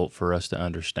difficult for us to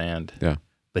understand. Yeah.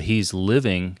 But he's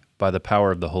living by the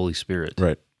power of the Holy Spirit.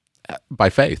 Right. By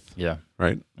faith. Yeah.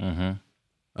 Right.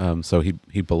 Mm-hmm. So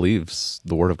he believes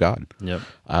the word of God. Yep.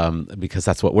 Because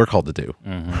that's what we're called to do.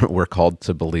 We're called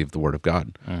to believe the word of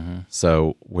God.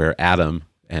 So where Adam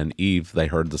and Eve, they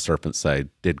heard the serpent say,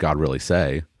 "Did God really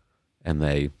say?" and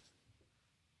they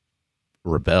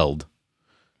rebelled.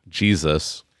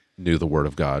 Jesus knew the word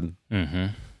of God,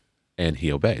 and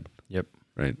he obeyed. Yep.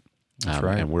 Right. That's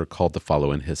right. And we're called to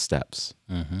follow in his steps.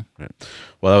 Right.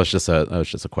 Well, that was just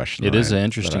a question. It that is I- an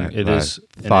interesting. that I- It that I is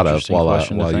an thought of interesting while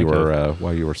question to while you think were of.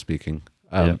 while you were speaking.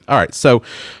 Yeah. All right, so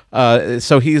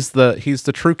he's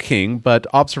the true king. But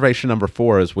observation number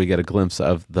 4 is we get a glimpse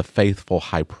of the faithful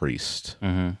high priest.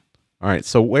 All right,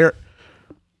 so where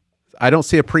I don't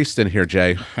see a priest in here,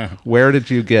 Jay. Where did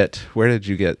you get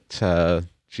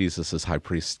Jesus as high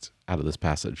priest out of this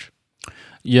passage?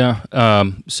 Yeah.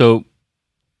 So,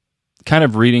 kind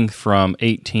of reading from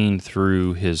 18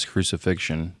 through his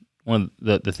crucifixion, one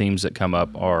of the themes that come up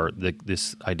are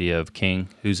this idea of king.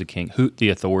 Who's a king? The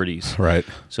authorities. Right.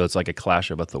 So it's like a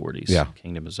clash of authorities. Yeah.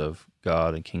 Kingdoms of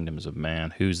God and kingdoms of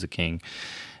man. Who's the king?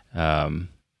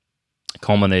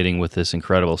 Culminating with this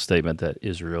incredible statement that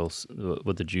Israel's,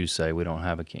 what the Jews say, we don't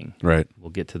have a king. Right. We'll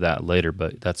get to that later,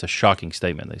 but that's a shocking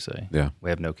statement, they say. Yeah. We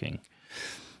have no king.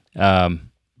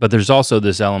 But there's also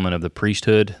this element of the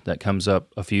priesthood that comes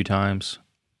up a few times,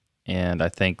 and I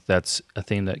think that's a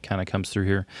theme that kind of comes through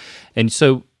here. And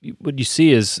so what you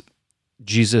see is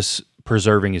Jesus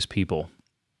preserving his people,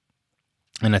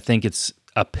 and I think it's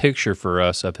a picture for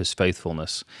us of his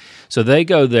faithfulness. So they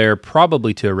go there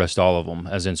probably to arrest all of them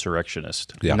as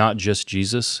insurrectionists, Yeah. not just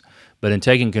Jesus, but in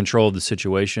taking control of the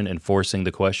situation and forcing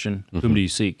the question, whom do you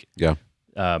seek? Yeah.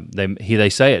 They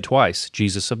say it twice,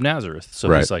 Jesus of Nazareth. So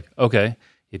Right. he's like, okay,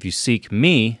 if you seek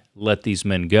me, let these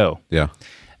men go. Yeah.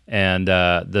 And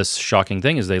this shocking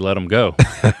thing is they let them go.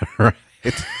 Right.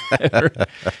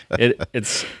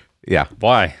 It's Yeah.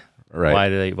 why?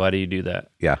 Right. Why do you do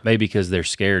that? Yeah. Maybe because they're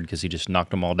scared because he just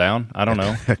knocked them all down. I don't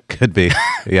know. Could be.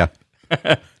 Yeah.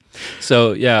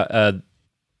 So yeah,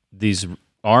 these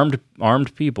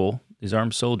armed people, these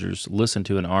armed soldiers, listen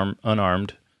to an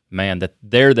unarmed man that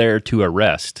they're there to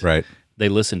arrest. Right. They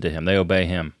listen to him. They obey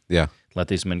him. Yeah. Let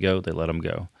these men go. They let them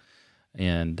go,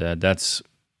 and that's.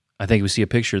 I think we see a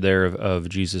picture there of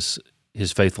Jesus,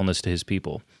 his faithfulness to his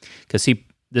people, because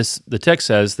the text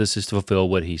says this is to fulfill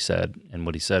what he said, and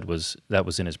what he said was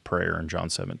in his prayer in John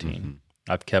 17.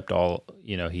 I've kept all,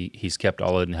 he's kept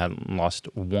all of it and hadn't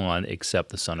lost one except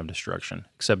the son of destruction,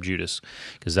 except Judas,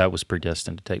 because that was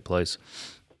predestined to take place.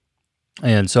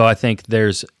 And so I think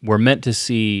we're meant to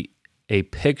see a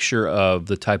picture of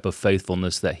the type of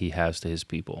faithfulness that he has to his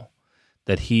people,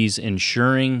 that he's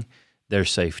ensuring their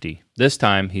safety. This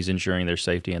time he's ensuring their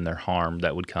safety and their harm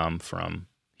that would come from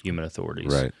human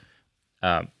authorities. Right.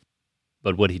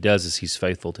 But what he does is he's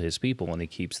faithful to his people and he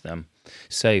keeps them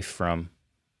safe from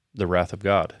the wrath of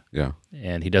God. Yeah.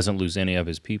 And he doesn't lose any of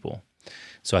his people.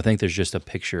 So I think there's just a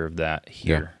picture of that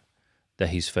here, that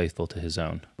he's faithful to his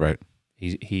own. Right.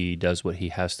 He does what he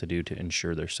has to do to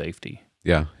ensure their safety.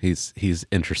 Yeah, he's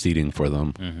interceding for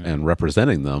them and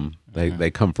representing them.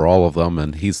 They come for all of them,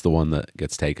 and he's the one that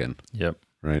gets taken. Yep.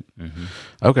 Right.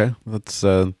 Okay, that's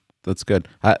good.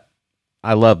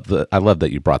 I love that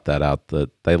you brought that out. That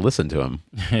they listen to him.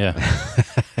 Yeah.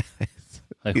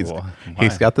 Like, He's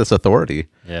why? got this authority.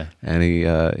 Yeah. And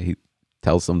he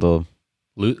tells them to.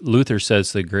 Luther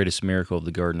says the greatest miracle of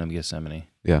the Garden of Gethsemane.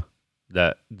 Yeah.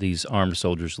 That these armed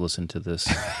soldiers listen to this,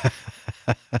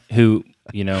 who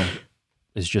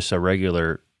is just a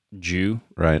regular Jew,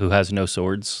 Right. who has no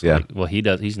swords. Yeah. Well, he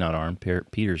does. He's not armed.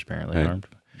 Peter's apparently Right. armed.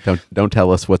 Don't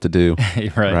tell us what to do.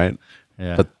 Right. Right.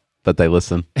 Yeah. But they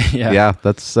listen. Yeah. Yeah.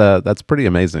 That's pretty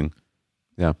amazing.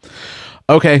 Yeah.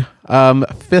 Okay.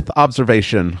 Fifth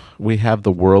observation: we have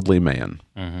the worldly man.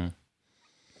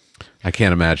 I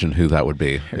can't imagine who that would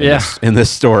be. In this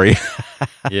story.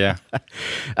 Yeah.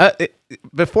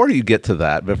 Before you get to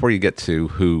that, before you get to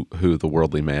who the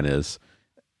worldly man is,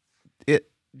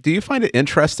 do you find it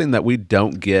interesting that we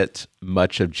don't get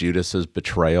much of Judas's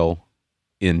betrayal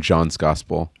in John's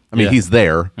gospel? I mean, Yeah. he's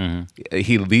there, Mm-hmm.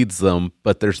 he leads them,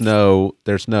 but there's no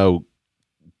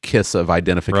kiss of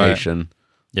identification.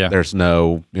 Yeah. There's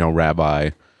no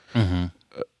rabbi. Mm-hmm.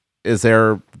 Is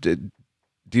there?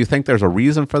 Do you think there's a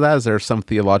reason for that? Is there some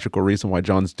theological reason why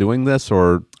John's doing this,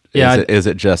 or is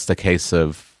it just a case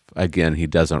of, again, he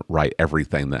doesn't write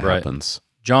everything that happens?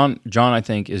 John, I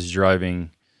think, is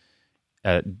driving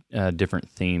at different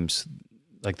themes.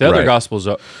 Like the other Gospels,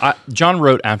 John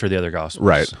wrote after the other Gospels.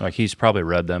 Right. Like he's probably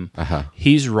read them. Uh-huh.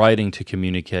 He's writing to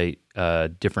communicate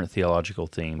different theological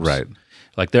themes. Right.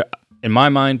 Like in my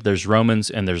mind, there's Romans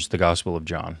and there's the Gospel of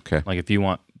John. Okay. Like if you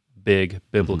want big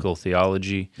biblical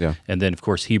theology, Yeah. and then of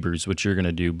course Hebrews, which you're going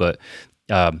to do, but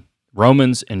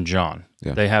Romans and John,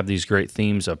 they have these great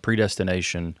themes of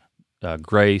predestination,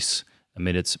 grace. I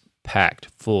mean, it's packed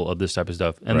full of this type of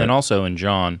stuff. And then also in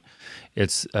John,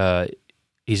 it's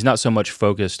he's not so much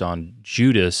focused on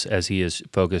Judas as he is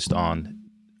focused on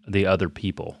the other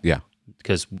people. Yeah.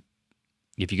 Because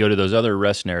if you go to those other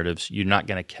arrest narratives, you're not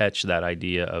going to catch that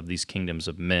idea of these kingdoms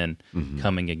of men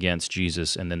coming against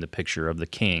Jesus, and then the picture of the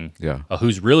king,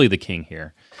 who's really the king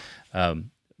here.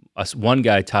 One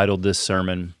guy titled this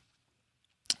sermon,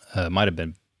 might have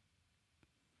been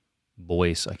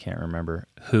Boyce, I can't remember,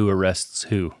 "Who Arrests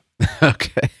Who?"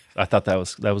 Okay. I thought that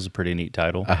was a pretty neat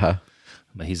title. Uh-huh.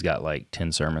 But he's got like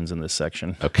 10 sermons in this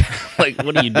section. Okay. Like,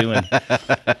 what are you doing?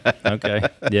 Okay.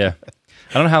 Yeah.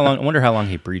 I don't know how long. I wonder how long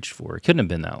he preached for. It couldn't have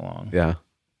been that long. Yeah.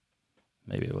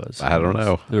 Maybe it was. I don't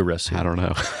know. Who arrested? I don't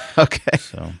know. Okay.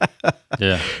 So,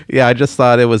 yeah. Yeah, I just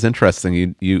thought it was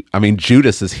interesting. I mean,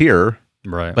 Judas is here,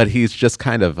 Right. but he's just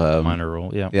kind of Minor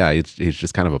role. Yeah. Yeah, he's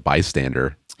just kind of a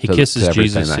bystander. He kisses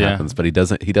everything Jesus, that happens, but he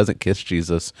doesn't kiss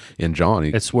Jesus in John.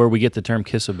 It's where we get the term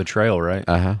kiss of betrayal, right?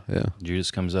 Yeah.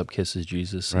 Judas comes up, kisses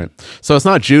Jesus. Right. So it's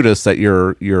not Judas that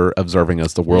you're observing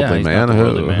as the worldly he's man. not the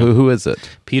worldly man. Who is it?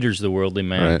 Peter's the worldly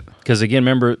man. Right. Because again,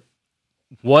 remember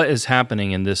what is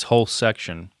happening in this whole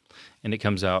section, and it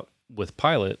comes out with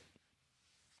Pilate.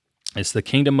 It's the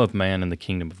kingdom of man and the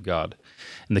kingdom of God.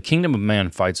 And the kingdom of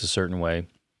man fights a certain way.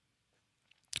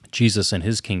 Jesus and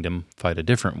his kingdom fight a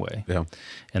different way. Yeah.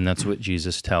 And that's what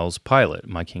Jesus tells Pilate.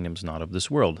 My kingdom's not of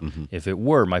this world. If it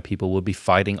were, my people would be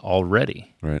fighting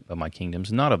already. Right. But my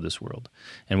kingdom's not of this world.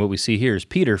 And what we see here is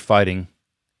Peter fighting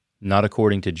not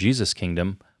according to Jesus'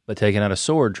 kingdom, but taking out a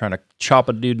sword, trying to chop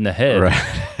a dude in the head.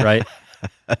 Right?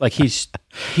 Like he's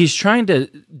trying to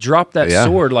drop that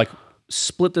sword, like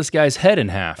split this guy's head in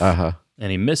half. Uh-huh.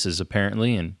 And he misses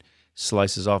apparently and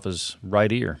slices off his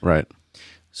right ear. Right.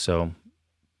 So,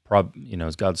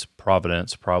 it's God's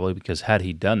providence probably, because had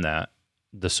he done that,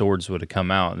 the swords would have come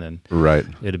out and then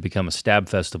it'd have become a stab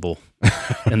festival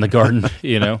in the garden,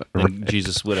 and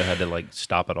Jesus would have had to like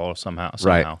stop it all somehow.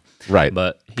 Right.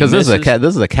 But because this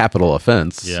is a capital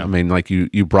offense. Yeah. I mean, like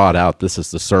you brought out, this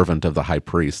is the servant of the high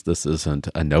priest. This isn't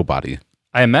a nobody.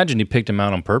 I imagine he picked him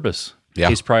out on purpose. Yeah.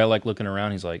 He's probably like looking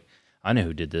around. He's like, I know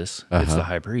who did this. It's the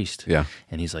high priest. Yeah.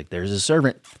 And he's like, there's a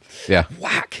servant. Yeah.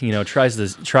 Whack. Tries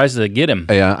to get him.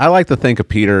 Yeah. I like to think of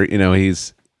Peter,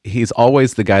 he's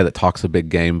always the guy that talks a big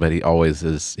game, but he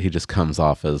just comes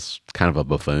off as kind of a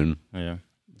buffoon. Yeah.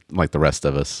 Like the rest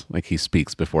of us. Like he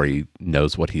speaks before he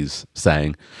knows what he's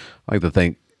saying. I like to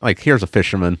think, like, here's a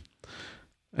fisherman.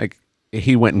 Like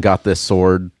he went and got this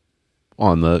sword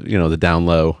on the, the down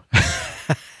low.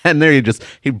 And there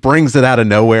he brings it out of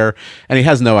nowhere, and he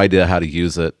has no idea how to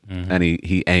use it. And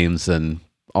he aims, and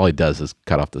all he does is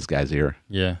cut off this guy's ear.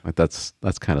 Yeah. Like that's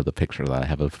kind of the picture that I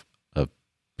have of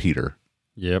Peter.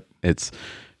 Yep. It's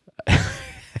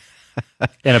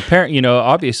and apparently,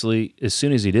 obviously, as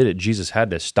soon as he did it, Jesus had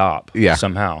to stop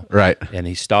somehow. Right. And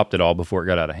he stopped it all before it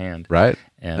got out of hand. Right.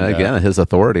 And again, his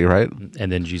authority, right?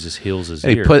 And then Jesus heals his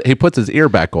ear. He puts his ear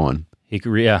back on.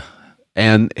 Yeah.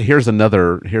 And here's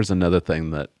another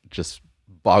thing that just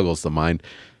boggles the mind.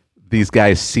 These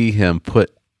guys see him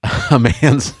put a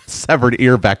man's severed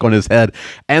ear back on his head,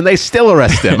 and they still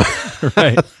arrest him.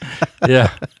 Right. Yeah.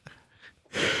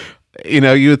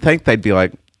 You would think they'd be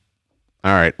like,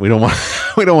 all right, we don't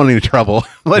want any trouble.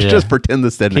 Let's just pretend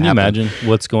this didn't happen. Can you imagine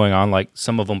what's going on? Like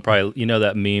some of them probably,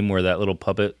 that meme where that little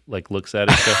puppet like looks at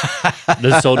it.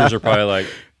 The soldiers are probably like,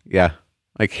 yeah.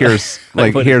 Like here's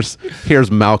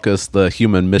Malchus, the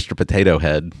human Mr. Potato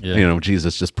Head. Yeah.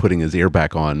 Jesus just putting his ear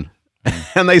back on,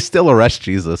 and they still arrest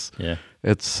Jesus. Yeah,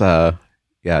 it's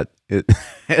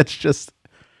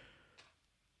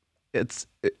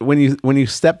when you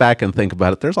step back and think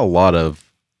about it, there's a lot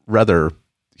of rather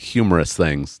humorous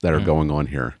things that are going on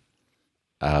here.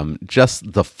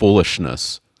 Just the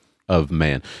foolishness of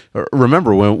man.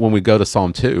 Remember when we go to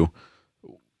Psalm 2,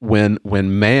 when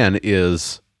man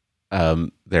is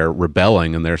they're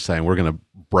rebelling and they're saying we're going to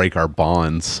break our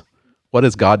bonds, what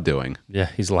is God doing? Yeah,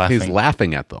 he's laughing. He's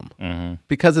laughing at them Mm-hmm.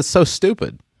 because it's so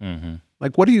stupid. Mm-hmm.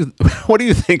 Like, what do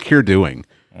you think you're doing?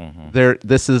 Mm-hmm.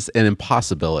 This is an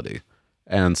impossibility.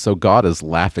 And so God is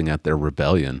laughing at their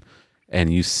rebellion.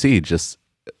 And you see just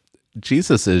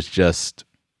Jesus is just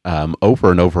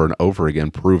over and over and over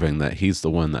again proving that he's the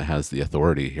one that has the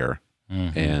authority here.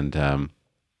 Mm-hmm. And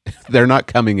they're not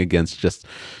coming against just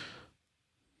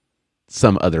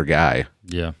some other guy.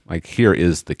 Yeah. Like, here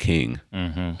is the king.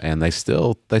 Mm-hmm. And they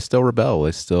still rebel.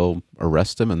 They still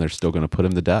arrest him, and they're still going to put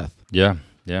him to death. Yeah.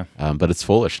 Yeah. But it's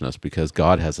foolishness because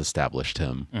God has established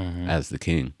him as the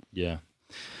king. Yeah.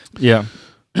 Yeah.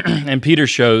 And Peter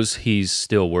shows he's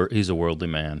a worldly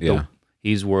man. Yeah.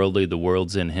 He's worldly. The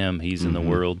world's in him. He's in the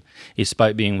world.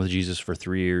 Despite being with Jesus for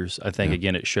 3 years, I think,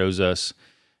 again, it shows us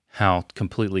how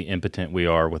completely impotent we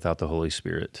are without the Holy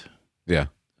Spirit. Yeah.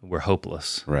 We're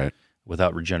hopeless Right.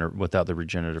 without the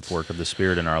regenerative work of the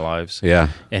Spirit in our lives. Yeah.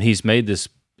 And he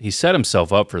set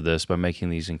himself up for this by making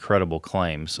these incredible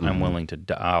claims. I'm willing to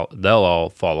die. They'll all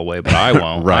fall away, but I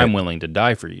won't. Right. I'm willing to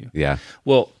die for you. Yeah.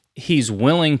 Well, he's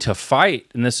willing to fight,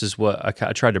 and this is what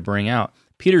I tried to bring out.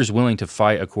 Peter's willing to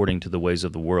fight according to the ways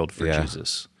of the world for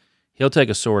Jesus. He'll take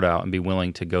a sword out and be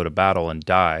willing to go to battle and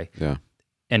die. Yeah.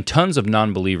 And tons of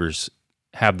non-believers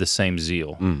have the same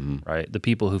zeal, Mm-hmm. right? The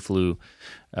people who flew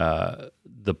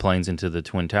the planes into the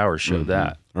Twin Towers showed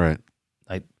that. Right.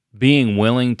 Like, being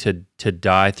willing to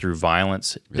die through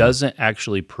violence doesn't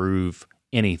actually prove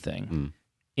anything.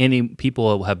 Any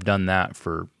people have done that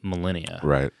for millennia.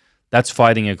 Right. That's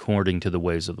fighting according to the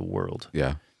ways of the world.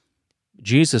 Yeah.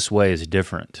 Jesus' way is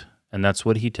different, and that's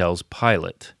what he tells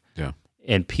Pilate. Yeah.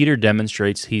 And Peter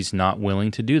demonstrates he's not willing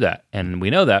to do that. And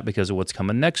we know that because of what's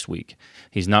coming next week.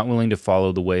 He's not willing to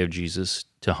follow the way of Jesus,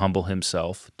 to humble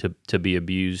himself, to be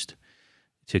abused,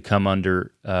 to come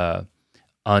under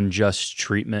unjust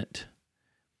treatment,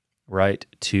 right?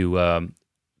 To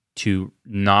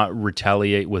not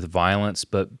retaliate with violence,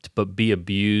 but be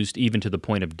abused even to the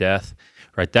point of death,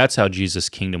 right? That's how Jesus'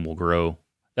 kingdom will grow.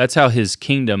 That's how his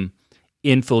kingdom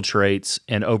infiltrates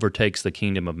and overtakes the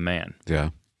kingdom of man.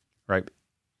 Yeah.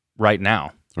 Right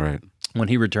now. Right. When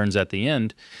he returns at the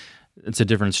end, it's a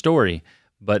different story.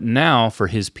 But now for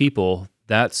his people,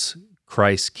 that's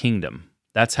Christ's kingdom.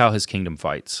 That's how his kingdom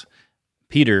fights.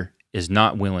 Peter is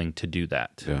not willing to do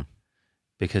that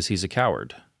because he's a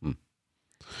coward.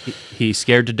 He's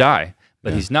scared to die,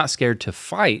 but he's not scared to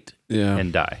fight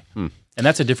and die. And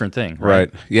that's a different thing,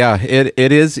 right? Yeah.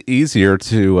 It is easier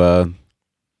to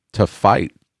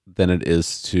fight than it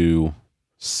is to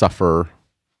suffer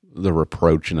the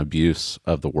reproach and abuse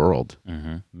of the world. Mm-hmm.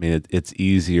 I mean, it's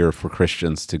easier for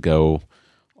Christians to go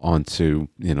onto,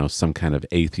 some kind of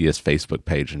atheist Facebook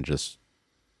page and just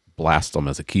blast them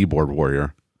as a keyboard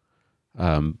warrior.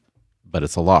 But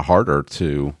it's a lot harder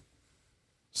to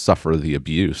suffer the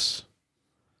abuse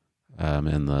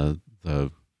and the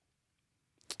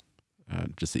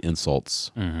just the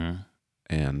insults. Mm-hmm.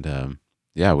 And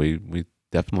we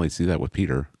definitely see that with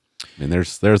Peter. I mean,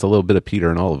 there's a little bit of Peter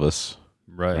in all of us.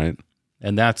 Right.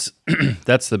 And that's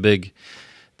that's the big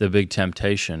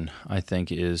temptation, I think,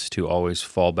 is to always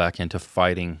fall back into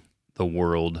fighting the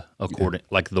world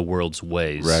like the world's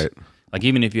ways. Right. Like,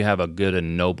 even if you have a good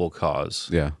and noble cause.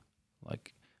 Yeah.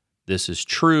 Like, this is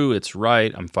true, it's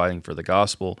right, I'm fighting for the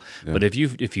gospel. Yeah. But if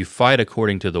you fight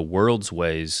according to the world's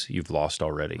ways, you've lost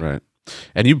already. Right.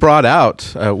 And you brought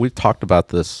out, we've talked about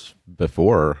this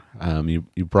before.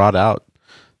 You brought out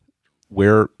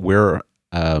where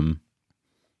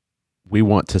we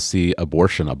want to see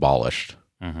abortion abolished,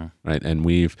 right? And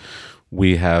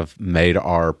we have made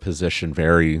our position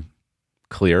very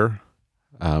clear.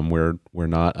 We're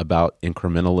not about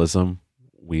incrementalism.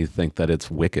 We think that it's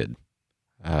wicked.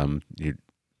 You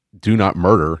do not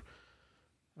murder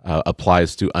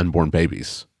applies to unborn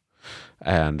babies,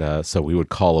 and so we would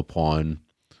call upon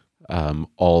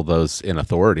all those in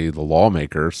authority, the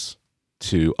lawmakers,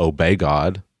 to obey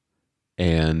God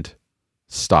and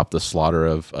stop the slaughter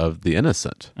of the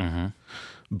innocent. Mm-hmm.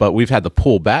 But we've had to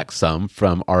pull back some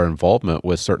from our involvement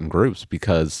with certain groups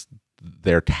because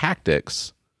their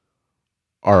tactics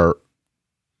are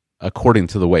according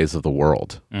to the ways of the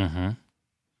world. Mm-hmm.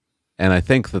 And I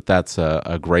think that that's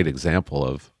a great example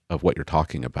of what you're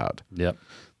talking about. Yep.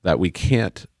 That we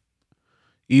can't,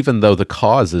 even though the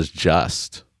cause is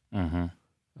just,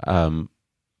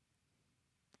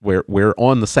 we're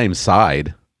on the same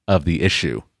side of the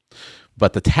issue.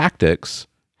 But the tactics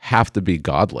have to be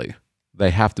godly.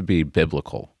 They have to be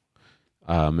biblical.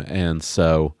 And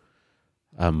so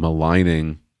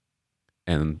maligning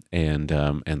and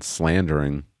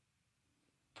slandering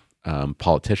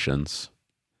politicians,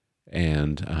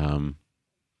 and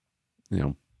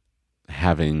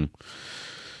having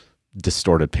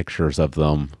distorted pictures of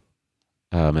them,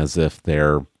 as if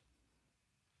they're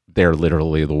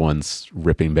literally the ones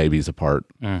ripping babies apart.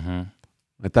 Mm-hmm.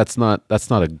 Like that's not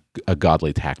a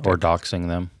godly tactic. Or doxing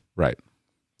them. Right.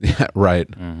 Yeah. Right.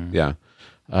 Mm-hmm. Yeah.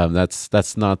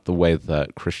 That's not the way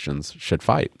that Christians should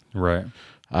fight. Right.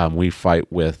 We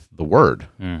fight with the word.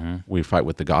 Mm-hmm. We fight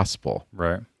with the gospel.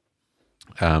 Right.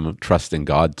 Trusting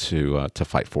God to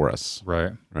fight for us.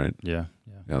 Right. Right. Yeah.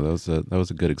 Yeah. That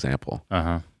was a good example.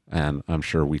 Uh-huh. And I'm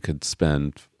sure we could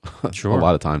spend Sure. a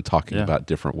lot of time talking Yeah. about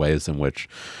different ways in which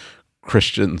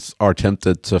Christians are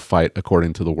tempted to fight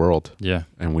according to the world. Yeah.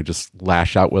 And we just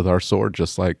lash out with our sword,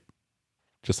 just like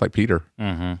Peter.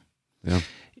 Mm-hmm. Yeah.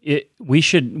 You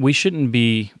shouldn't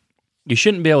be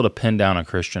able to pin down a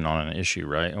Christian on an issue,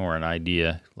 right? Or an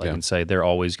idea, and say they're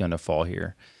always going to fall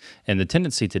here. And the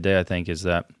tendency today, I think, is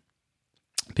that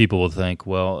people will think,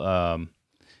 well,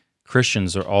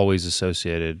 Christians are always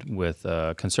associated with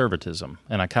conservatism.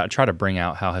 And I try to bring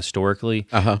out how historically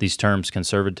these terms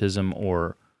conservatism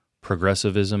or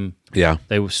progressivism,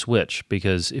 they will switch,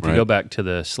 because if you go back to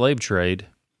the slave trade,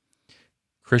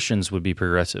 Christians would be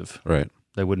progressive. Right.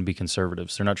 They wouldn't be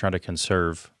conservatives. They're not trying to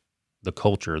conserve the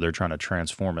culture. They're trying to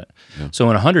transform it. Yeah. So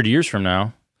in 100 years from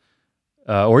now,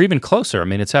 or even closer, I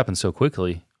mean, it's happened so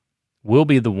quickly, we'll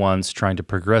be the ones trying to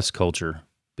progress culture,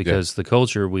 because the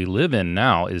culture we live in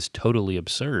now is totally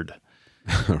absurd.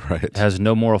 Right. It has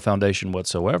no moral foundation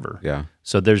whatsoever. Yeah.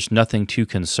 So there's nothing to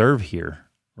conserve here,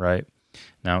 right?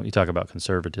 Now, you talk about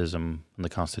conservatism and the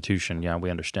Constitution. Yeah, we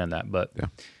understand that. But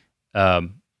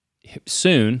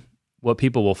soon, what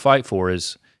people will fight for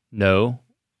is, no,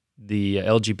 the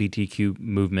LGBTQ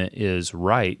movement is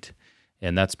right,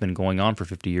 and that's been going on for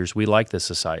 50 years. We like this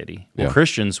society. Well,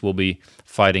 Christians will be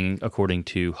fighting according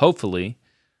to, hopefully,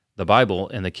 the Bible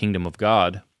and the kingdom of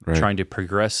God, trying to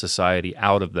progress society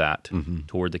out of that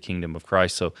toward the kingdom of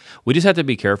Christ. So we just have to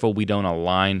be careful we don't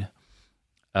align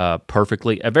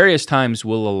perfectly. At various times,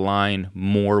 we'll align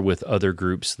more with other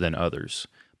groups than others,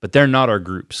 but they're not our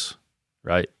groups,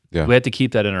 right? Yeah. We have to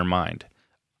keep that in our mind.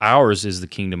 Ours is the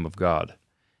kingdom of God,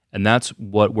 and that's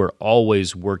what we're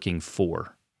always working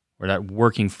for. We're not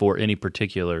working for any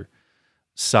particular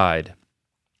side.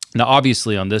 Now,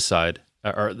 obviously, on this side,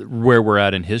 or where we're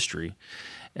at in history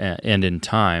and in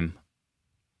time,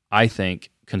 I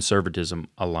think conservatism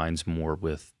aligns more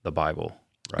with the Bible,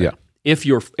 right? Yeah. If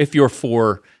you're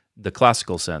for the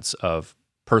classical sense of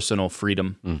personal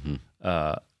freedom,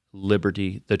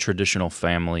 liberty, the traditional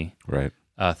family, Right.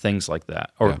 Things like that,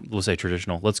 or we'll say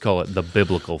traditional. Let's call it the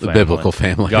biblical family. The biblical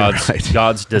family.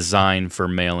 God's design for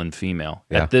male and female.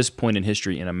 Yeah. At this point in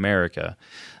history in America,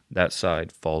 that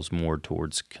side falls more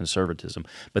towards conservatism.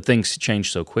 But things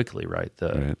change so quickly, right?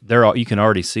 You can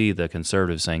already see the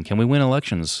conservatives saying, "Can we win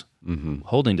elections?"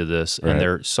 Holding to this, and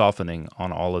they're softening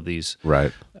on all of these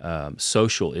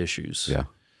social issues. Yeah.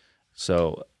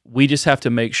 So we just have to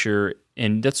make sure,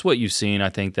 and that's what you've seen. I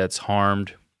think that's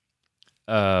harmed.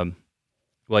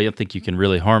 Well, I don't think you can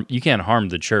really harm. You can't harm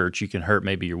the church. You can hurt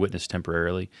maybe your witness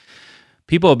temporarily.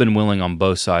 People have been willing on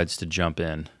both sides to jump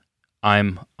in.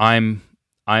 I'm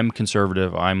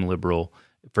conservative. I'm liberal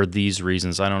for these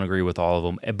reasons. I don't agree with all of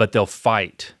them, but they'll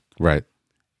fight. Right.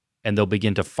 And they'll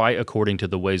begin to fight according to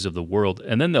the ways of the world,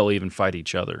 and then they'll even fight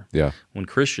each other. Yeah. When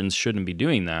Christians shouldn't be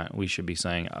doing that, we should be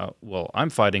saying, "Well, I'm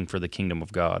fighting for the kingdom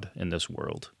of God in this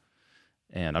world,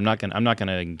 and I'm not going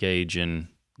to engage in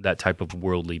that type of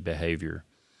worldly behavior."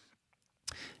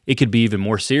 It could be even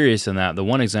more serious than that. The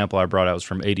one example I brought out was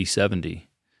from AD 70.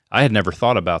 I had never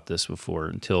thought about this before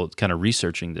until kind of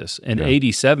researching this. In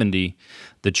AD 70,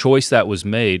 the choice that was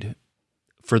made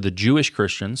for the Jewish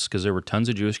Christians, because there were tons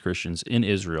of Jewish Christians in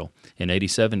Israel, in AD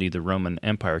 70, the Roman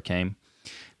Empire came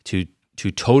to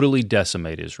totally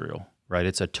decimate Israel, right?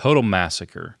 It's a total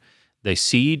massacre.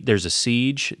 There's a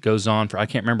siege, it goes on for, I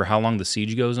can't remember how long the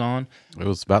siege goes on. It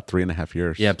was about 3.5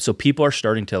 years. Yeah, so people are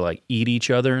starting to eat each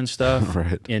other and stuff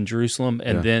Right. in Jerusalem,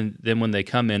 and then when they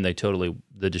come in, they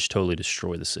just totally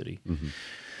destroy the city.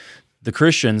 The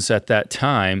Christians at that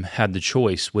time had the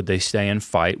choice: would they stay and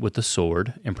fight with the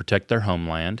sword and protect their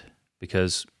homeland,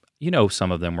 because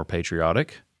some of them were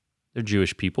patriotic, they're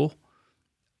Jewish people,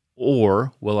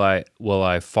 or will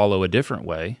I follow a different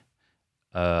way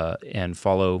and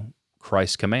follow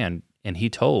Christ's command? And he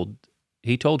told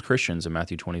Christians in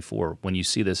Matthew 24, when you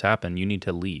see this happen, you need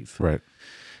to leave. Right.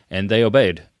 And they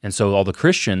obeyed. And so all the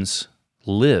Christians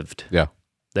lived. Yeah.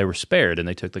 They were spared, and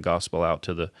they took the gospel out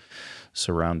to the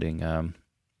surrounding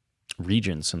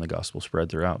regions, and the gospel spread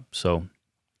throughout. So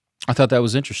I thought that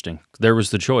was interesting. There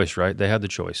was the choice, right? They had the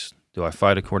choice. Do I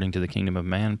fight according to the kingdom of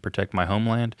man, protect my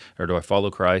homeland, or do I follow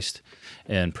Christ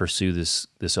and pursue this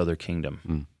other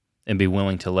kingdom and be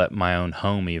willing to let my own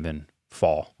home even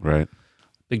fall? Right.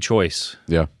 Big choice.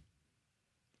 Yeah.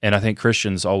 And I think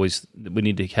Christians we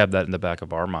need to have that in the back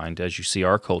of our mind as you see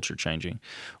our culture changing.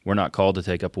 We're not called to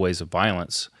take up ways of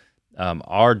violence.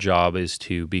 Our job is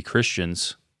to be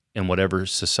Christians in whatever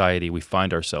society we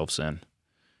find ourselves in,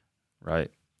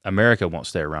 right? America won't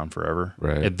stay around forever.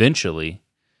 Right. Eventually,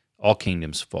 all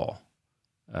kingdoms fall.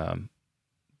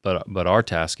 But our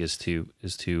task is to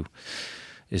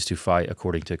fight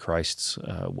according to Christ's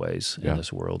ways in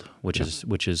this world, which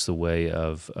is the way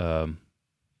of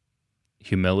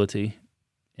humility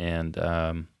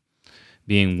and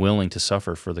being willing to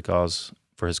suffer for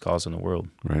his cause in the world.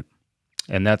 Right.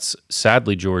 And that's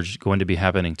sadly, George, going to be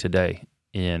happening today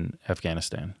in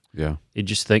Afghanistan. Yeah.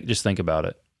 Just think about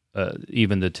it.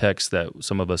 Even the text that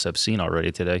some of us have seen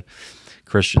already today,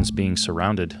 Christians being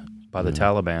surrounded by the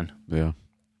Taliban. Yeah.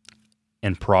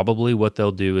 And probably what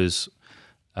they'll do is,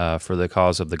 for the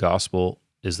cause of the gospel,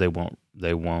 is they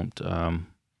probably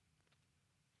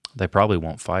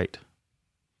won't fight.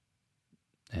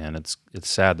 And it's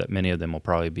sad that many of them will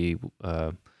probably be,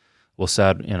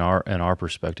 sad in our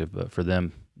perspective, but for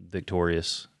them,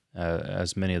 victorious,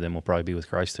 as many of them will probably be with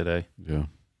Christ today. Yeah.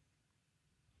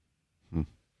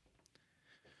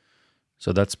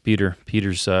 So that's Peter.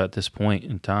 Peter's at this point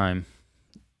in time,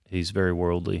 he's very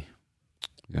worldly.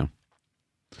 Yeah.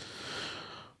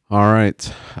 All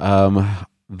right.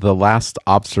 The last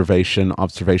observation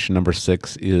number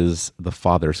 6, is the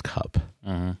Father's cup.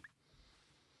 Mm-hmm.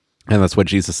 And that's what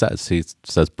Jesus says. He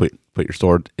says, put your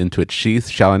sword into its sheath.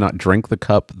 Shall I not drink the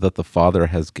cup that the Father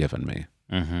has given me?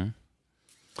 Mm-hmm.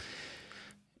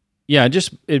 Yeah,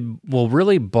 it will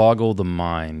really boggle the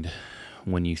mind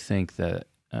when you think that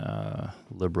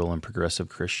liberal and progressive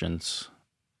Christians,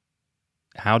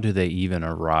 how do they even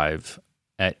arrive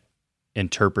at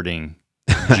interpreting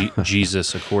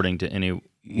Jesus according to any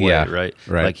way, right?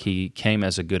 Like he came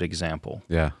as a good example.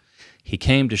 Yeah. He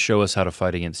came to show us how to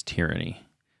fight against tyranny,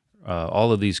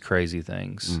 all of these crazy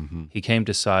things. Mm-hmm. He came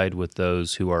to side with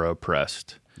those who are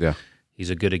oppressed. Yeah. He's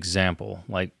a good example.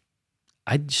 Like,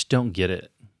 I just don't get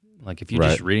it. Like, if you're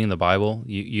just reading the Bible,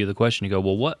 you the question, you go,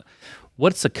 well,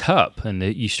 what's a cup? And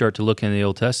you start to look in the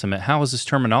Old Testament. How is this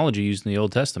terminology used in the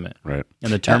Old Testament? Right.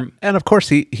 And the term, and of course,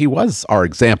 he was our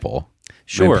example.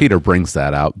 Sure. And Peter brings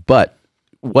that out. But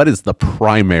what is the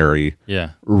primary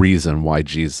reason why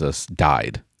Jesus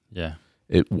died? Yeah.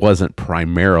 It wasn't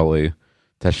primarily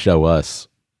to show us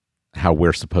how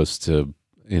we're supposed to,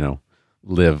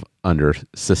 live under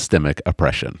systemic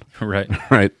oppression. Right.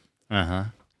 Right. Uh-huh.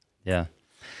 Yeah.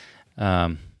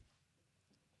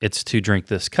 It's to drink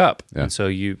this cup. Yeah. And so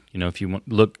if you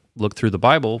look through the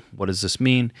Bible, what does this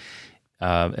mean?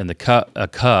 And a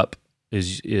cup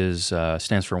is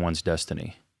stands for one's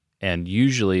destiny. And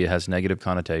usually it has negative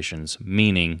connotations,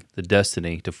 meaning the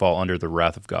destiny to fall under the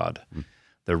wrath of God. Mm.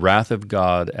 The wrath of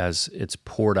God as it's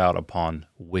poured out upon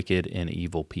wicked and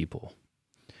evil people.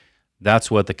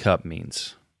 That's what the cup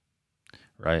means,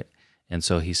 right? And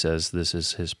so he says this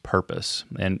is his purpose.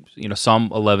 And,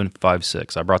 Psalm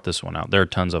 11:5-6, I brought this one out. There are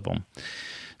tons of them.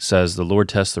 Says, the Lord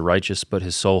tests the righteous, but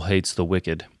his soul hates the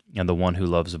wicked. And the one who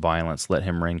loves violence, let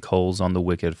him rain coals on the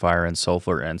wicked, fire and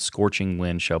sulfur, and scorching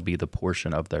wind shall be the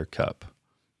portion of their cup.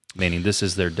 Meaning this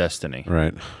is their destiny.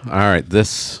 Right. All right.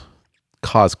 This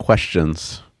caused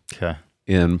questions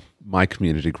in my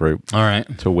community group. All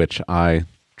right. To which I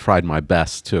tried my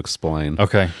best to explain.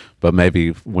 Okay. But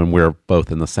maybe when we're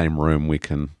both in the same room, we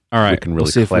can. All right. We can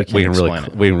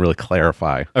really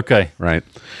clarify. Okay. Right.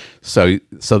 So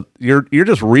you're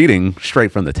just reading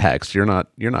straight from the text. You're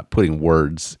not putting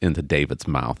words into David's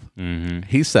mouth. Mm-hmm.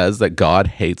 He says that God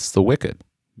hates the wicked.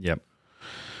 Yep.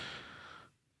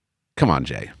 Come on,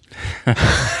 Jay.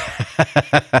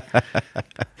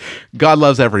 God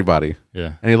loves everybody.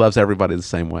 Yeah. And he loves everybody the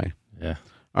same way. Yeah.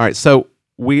 All right. So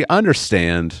we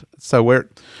understand. So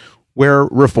we're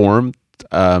Reformed.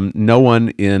 No one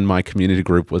in my community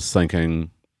group was thinking,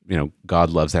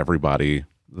 God loves everybody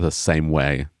the same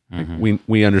way. Mm-hmm.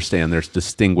 We understand there's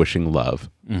distinguishing love,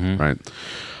 right?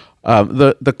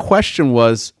 The question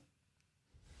was,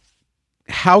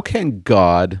 how can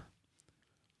God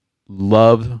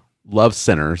love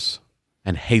sinners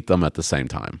and hate them at the same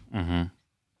time? Mm-hmm.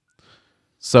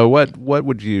 So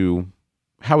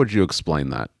how would you explain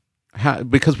that?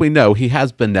 Because we know he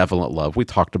has benevolent love. We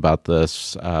talked about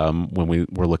this when we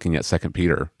were looking at 2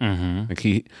 Peter. Mm-hmm. Like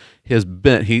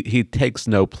he takes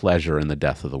no pleasure in the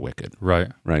death of the wicked.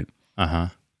 Right. Right. Uh-huh.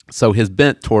 So his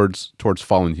bent towards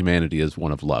fallen humanity is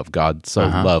one of love. God so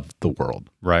loved the world,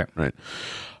 Right. right?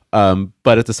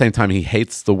 But at the same time, he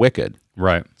hates the wicked.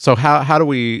 Right. So how do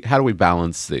we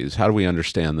balance these? How do we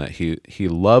understand that he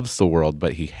loves the world,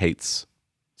 but he hates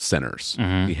sinners?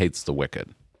 He hates the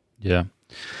wicked. Yeah.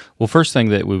 Well, first thing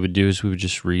that we would do is we would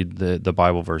just read the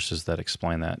Bible verses that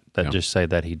explain that just say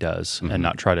that he does, and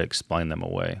not try to explain them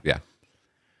away. Yeah.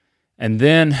 And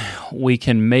then we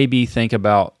can maybe think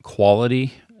about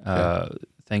quality,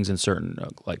 things in certain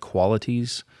like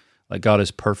qualities. Like God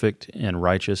is perfect in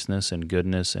righteousness and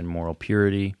goodness and moral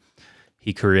purity.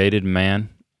 He created man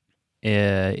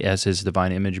as his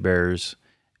divine image bearers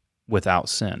without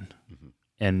sin.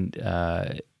 And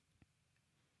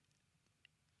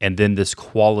then this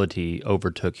quality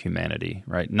overtook humanity,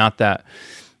 right? Not that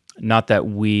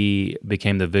we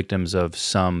became the victims of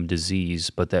some disease,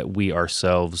 but that we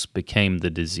ourselves became the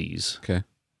disease. Okay.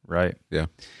 Right? Yeah.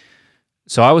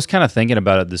 So I was kind of thinking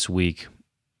about it this week.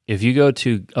 If you go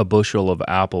to a bushel of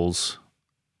apples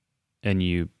and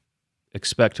you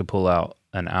expect to pull out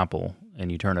an apple and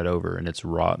you turn it over and it's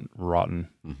rotten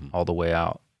all the way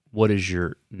out, what is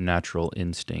your natural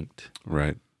instinct?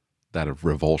 Right. That of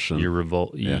revulsion.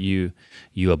 You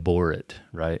abhor it,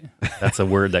 right? That's a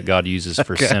word that God uses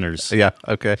for sinners. Yeah,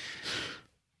 okay.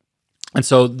 And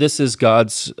so this is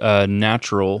God's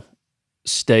natural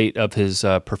state of his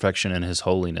perfection and his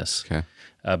holiness. Okay.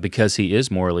 Because he is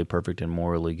morally perfect and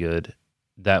morally good,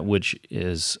 that which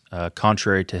is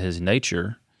contrary to his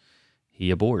nature, he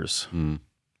abhors,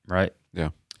 right? Yeah.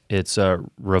 It's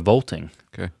revolting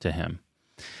Okay. to him.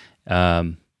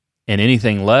 And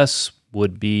anything less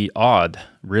would be odd,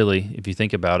 really, if you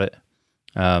think about it.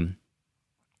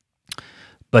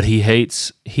 But he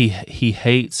hates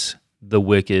the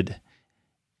wicked,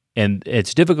 and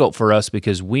it's difficult for us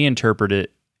because we interpret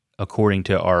it according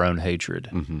to our own hatred.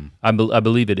 I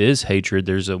believe it is hatred.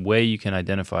 There's a way you can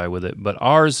identify with it, but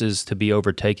ours is to be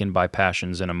overtaken by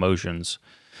passions and emotions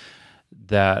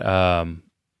that are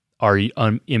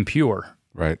impure.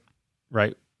 Right.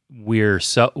 Right. We're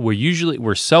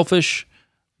selfish.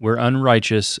 We're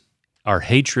unrighteous. Our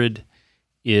hatred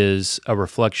is a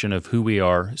reflection of who we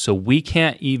are. So we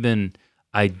can't even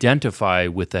identify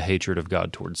with the hatred of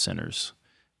God towards sinners.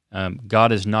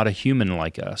 God is not a human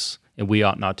like us, and we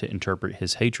ought not to interpret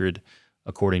his hatred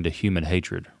according to human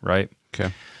hatred, right?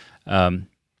 Okay.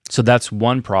 So that's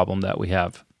one problem that we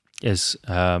have is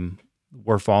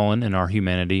we're fallen in our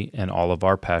humanity, and all of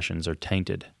our passions are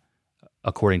tainted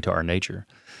according to our nature.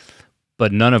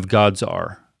 But none of God's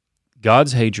are.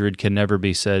 God's hatred can never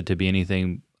be said to be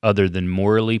anything other than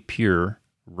morally pure,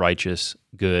 righteous,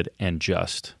 good, and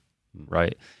just,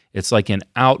 right? It's like an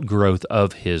outgrowth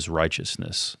of his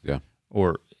righteousness. Yeah.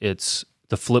 Or it's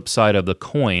the flip side of the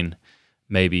coin,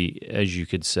 maybe, as you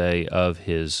could say, of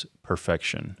his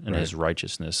perfection and his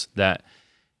righteousness, that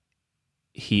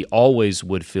he always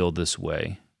would feel this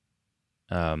way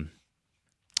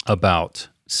about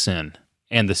sin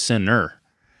and the sinner.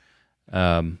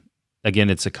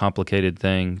 Again, it's a complicated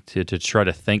thing to try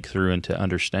to think through and to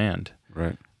understand.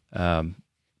 Right.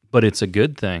 But it's a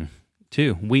good thing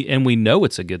too. We know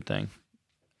it's a good thing.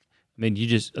 I mean, you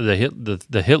just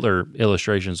the Hitler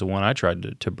illustration is the one I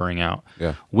tried to bring out.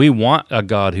 Yeah. We want a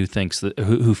God who thinks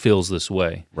who feels this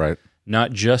way. Right.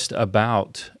 Not just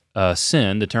about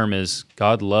sin. The term is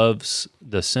God loves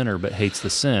the sinner but hates the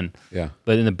sin. Yeah.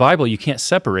 But in the Bible, you can't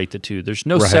separate the two. There's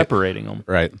no separating them.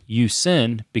 Right. You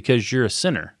sin because you're a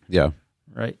sinner. Yeah.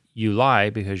 Right? You lie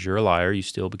because you're a liar. You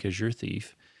steal because you're a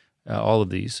thief. All of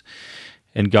these.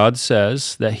 And God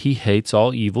says that he hates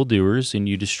all evildoers, and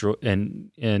you destroy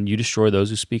you destroy those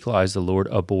who speak lies. The Lord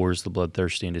abhors the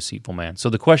bloodthirsty and deceitful man. So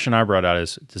the question I brought out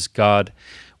is: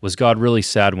 was God really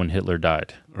sad when Hitler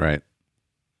died? Right.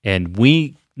 And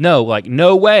we know, like,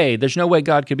 no way. There's no way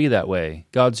God could be that way.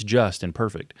 God's just and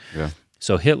perfect. Yeah.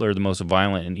 So Hitler, the most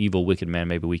violent and evil, wicked man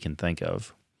maybe we can think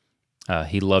of,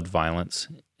 he loved violence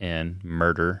and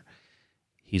murder.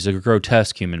 He's a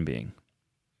grotesque human being.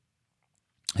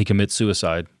 He commits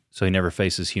suicide, so he never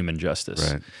faces human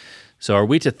justice. Right. So are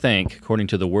we to think, according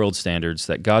to the world standards,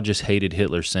 that God just hated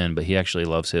Hitler's sin, but he actually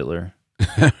loves Hitler?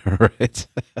 Right.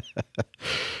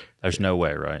 There's no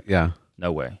way, right? Yeah.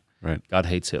 No way. Right. God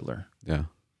hates Hitler. Yeah.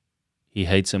 He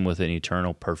hates him with an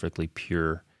eternal, perfectly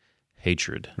pure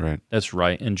hatred. Right. That's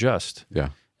right and just. Yeah.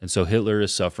 And so Hitler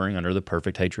is suffering under the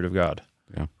perfect hatred of God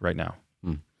right now.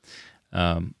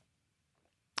 And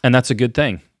that's a good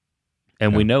thing.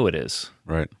 And we know it is.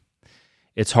 Right.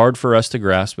 It's hard for us to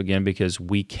grasp, again, because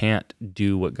we can't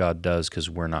do what God does because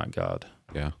we're not God.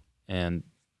 Yeah. And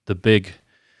the big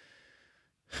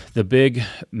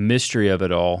mystery of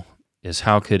it all is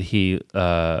how could he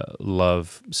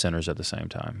love sinners at the same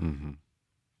time?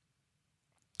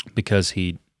 Because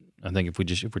I think if we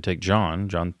take John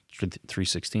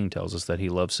 3:16 tells us that he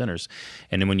loves sinners,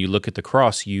 and then when you look at the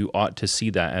cross, you ought to see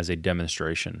that as a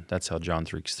demonstration. That's how John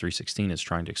 3:16 is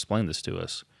trying to explain this to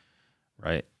us,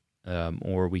 right?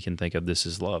 Or we can think of this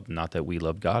as love, not that we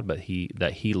loved God, but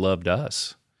that he loved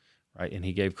us, right? And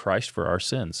he gave Christ for our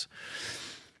sins.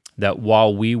 That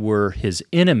while we were his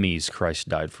enemies, Christ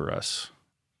died for us.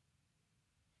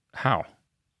 How?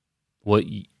 Well,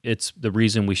 it's the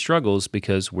reason we struggle is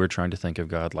because we're trying to think of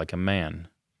God like a man,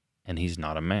 and he's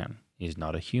not a man. He's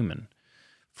not a human.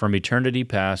 From eternity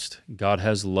past, God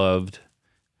has loved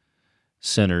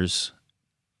sinners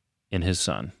in his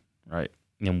Son, right?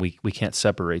 And we can't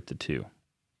separate the two.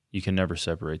 You can never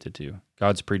separate the two.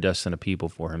 God's predestined a people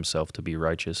for himself to be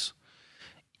righteous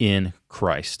in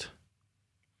Christ.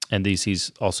 And these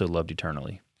he's also loved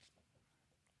eternally.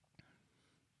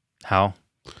 How?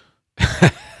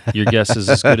 Your guess is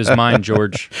as good as mine,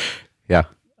 George. Yeah.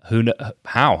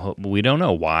 How? We don't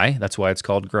know why. That's why it's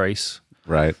called grace.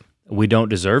 Right. We don't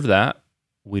deserve that.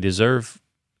 We deserve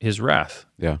his wrath.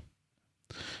 Yeah.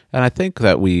 And I think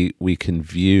that we can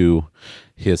view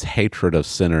his hatred of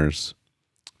sinners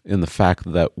in the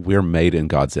fact that we're made in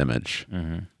God's image.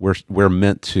 We're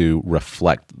meant to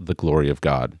reflect the glory of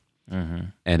God.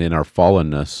 And in our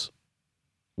fallenness,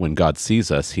 when God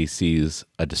sees us, he sees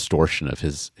a distortion of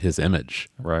his image.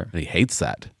 Right. And he hates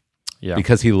that. Yeah.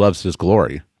 Because he loves his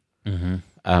glory.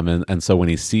 And so when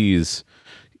he sees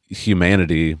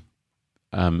humanity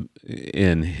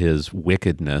in his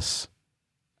wickedness,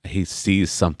 he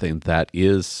sees something that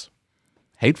is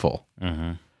hateful.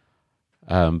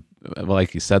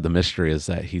 Like you said, the mystery is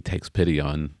that he takes pity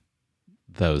on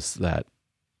those that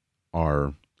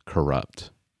are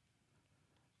corrupt.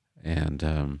 And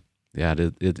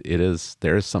it is.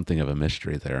 There is something of a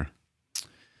mystery there.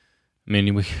 I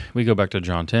mean, we go back to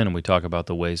John 10 and we talk about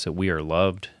the ways that we are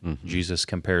loved. Jesus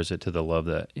compares it to the love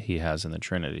that he has in the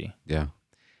Trinity. Yeah.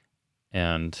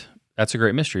 And that's a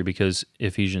great mystery because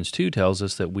Ephesians 2 tells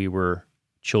us that we were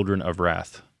children of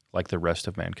wrath, like the rest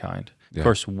of mankind. Yeah. Of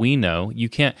course, we know you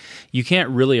can't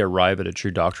really arrive at a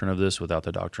true doctrine of this without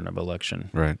the doctrine of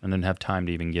election. Right. And then have time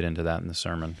to even get into that in the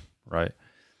sermon, right?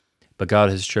 But God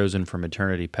has chosen from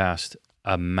eternity past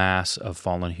a mass of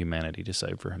fallen humanity to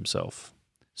save for himself.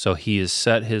 So he has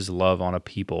set his love on a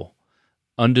people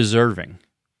undeserving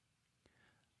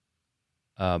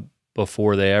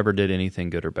before they ever did anything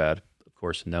good or bad. Of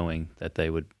course, knowing that they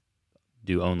would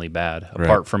do only bad. Right.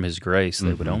 Apart from his grace,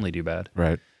 they would only do bad.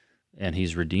 Right. And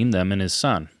he's redeemed them in his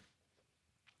Son.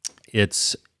 You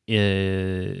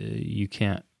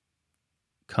can't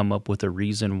come up with a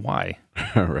reason why.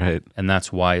 Right. And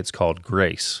that's why it's called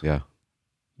grace. Yeah.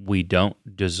 We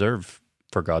don't deserve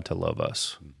for God to love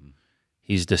us.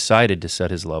 He's decided to set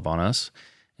his love on us,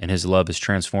 and his love is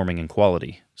transforming in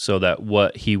quality, so that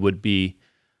what would be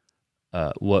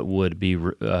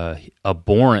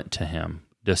abhorrent to him,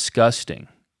 disgusting,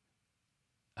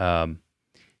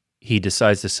 he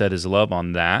decides to set his love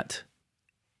on that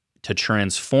to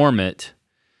transform it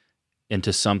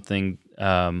into something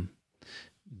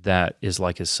that is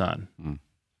like his Son.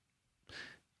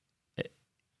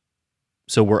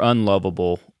 So we're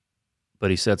unlovable, but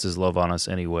he sets his love on us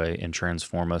anyway and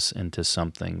transform us into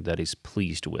something that he's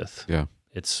pleased with. Yeah.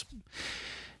 It's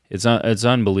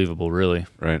unbelievable, really,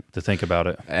 Right. to think about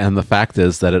it. And the fact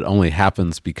is that it only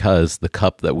happens because the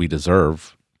cup that we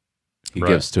deserve, he Right.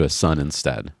 gives to his Son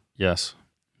instead. Yes.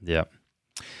 Yeah.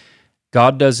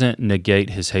 God doesn't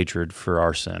negate his hatred for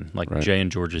our sin, like Right. Jay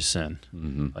and George's sin.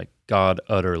 Mm-hmm. Like God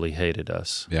utterly hated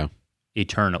us. Yeah.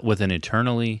 With an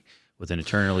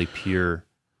eternally pure,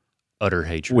 utter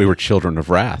hatred. We were children of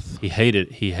wrath. He hated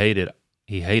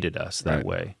us that Right.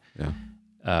 way.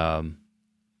 Yeah.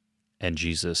 And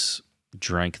Jesus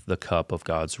drank the cup of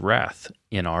God's wrath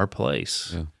in our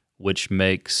place, Yeah. which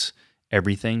makes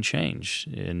everything change.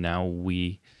 And now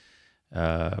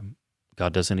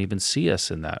God doesn't even see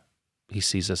us in that. He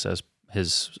sees us as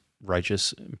his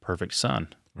righteous and perfect Son,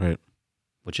 Right.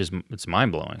 which it's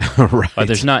mind blowing. Right.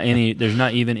 There's not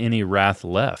even any wrath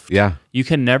left. Yeah. You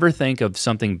can never think of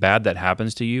something bad that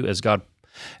happens to you as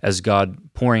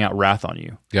God pouring out wrath on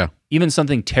you. Yeah. Even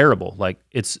something terrible, like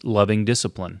it's loving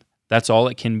discipline. That's all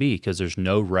it can be, because there's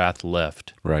no wrath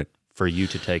left Right. for you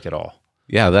to take it all.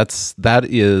 Yeah. That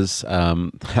is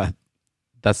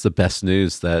that's the best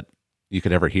news that you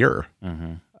could ever hear.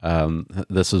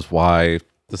 This is why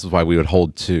we would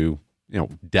hold to,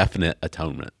 definite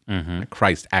atonement.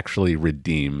 Christ actually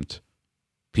redeemed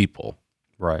people,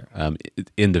 Right.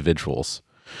 individuals,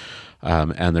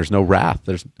 and there's no wrath.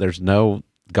 There's no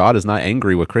God is not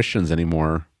angry with Christians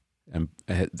anymore, and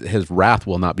his wrath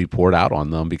will not be poured out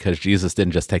on them because Jesus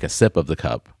didn't just take a sip of the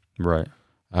cup. Right.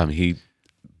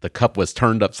 The cup was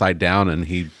turned upside down, and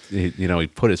he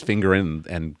put his finger in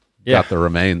and got the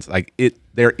remains.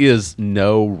 There is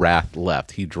no wrath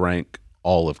left. He drank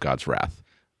all of God's wrath.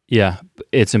 Yeah,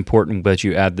 it's important that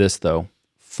you add this, though,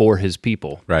 for his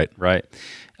people. Right. Right.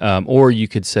 Or you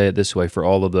could say it this way, for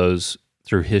all of those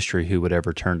through history who would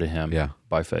ever turn to him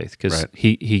by faith, because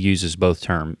he uses both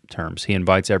terms. He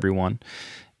invites everyone,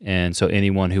 and so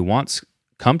anyone who wants,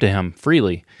 come to him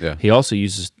freely. Yeah. He also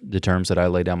uses the terms that I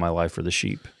lay down my life for the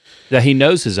sheep, that he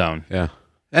knows his own. Yeah.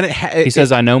 And he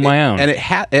says, I know my own. And it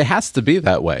has to be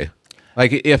that way.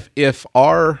 Like if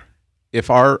our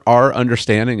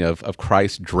understanding of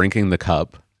Christ drinking the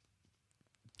cup,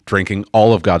 drinking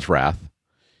all of God's wrath,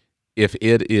 if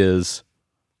it is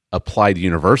applied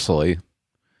universally,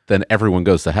 then everyone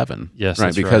goes to heaven. Yes,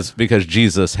 right? That's Because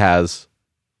Jesus has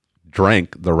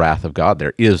drank the wrath of God.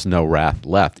 There is no wrath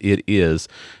left. It is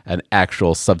an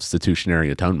actual substitutionary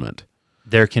atonement.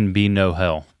 There can be no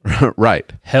hell.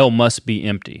 Right. Hell must be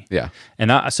empty. Yeah.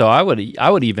 And I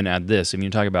would even add this, if you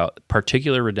talk about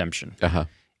particular redemption. Uh-huh.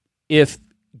 If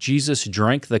Jesus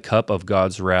drank the cup of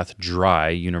God's wrath dry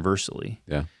universally,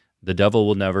 the devil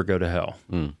will never go to hell.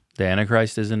 The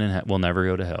Antichrist will never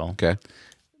go to hell. Okay.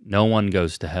 No one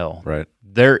goes to hell. Right.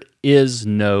 There is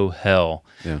no hell.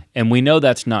 Yeah. And we know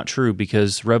that's not true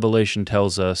because Revelation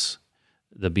tells us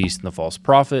the beast and the false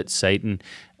prophet, Satan,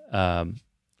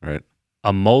 right.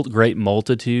 a great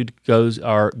multitude go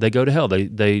to hell.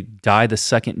 They die the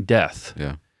second death.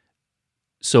 Yeah.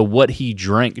 So what he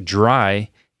drank dry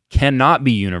cannot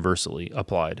be universally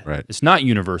applied. Right. It's not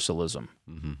universalism.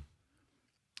 Mm-hmm.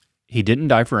 He didn't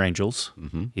die for angels.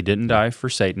 Mm-hmm. He didn't die for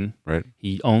Satan. Right.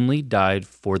 He only died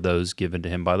for those given to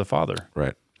him by the Father.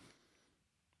 Right.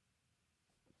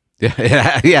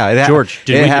 Yeah. George,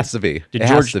 it has to be.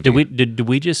 Did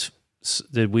we just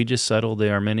settle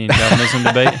the Arminian Calvinism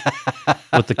debate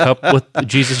with the cup, with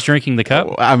Jesus drinking the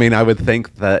cup? I mean, I would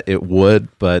think that it would,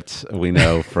 but we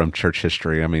know from church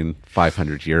history,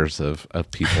 500 years of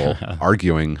people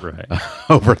arguing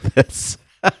over this.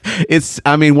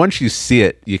 Once you see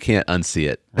it, you can't unsee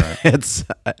it. Right.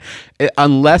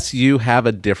 Unless you have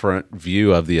a different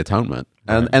view of the atonement.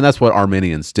 And that's what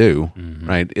Arminians do,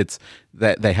 right? It's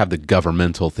that they have the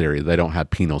governmental theory. They don't have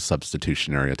penal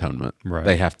substitutionary atonement. Right.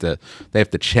 They have to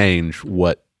change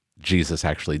what Jesus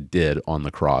actually did on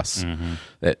the cross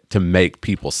to make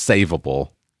people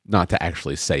savable, not to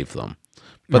actually save them.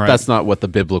 But that's not what the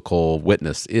biblical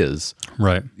witness is.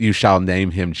 Right. You shall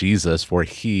name him Jesus, for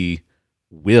he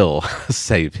will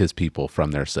save his people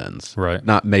from their sins. Right.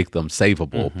 Not make them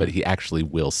savable, but he actually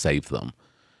will save them.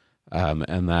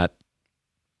 And that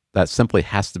simply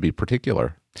has to be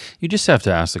particular. You just have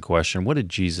to ask the question, what did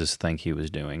Jesus think he was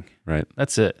doing? Right.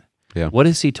 That's it. Yeah. What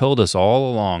has he told us all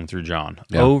along through John?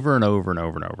 Over and over and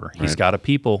over and over. He's got a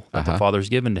people that the Father's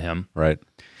given to him. Right.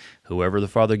 Whoever the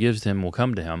Father gives to him will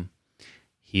come to him.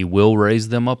 He will raise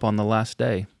them up on the last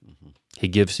day. He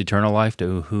gives eternal life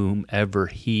to whomever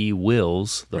he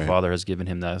wills. The Father has given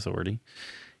him that authority.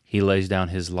 He lays down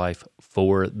his life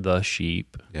for the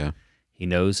sheep. Yeah. He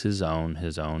knows his own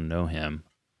know him.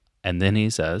 And then he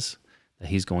says that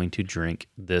he's going to drink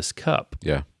this cup.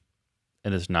 Yeah.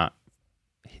 And it's not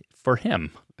for him.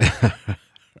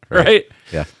 Right?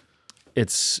 Yeah.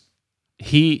 Jesus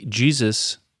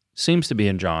seems to be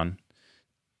in John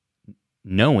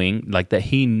knowing, like that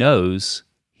he knows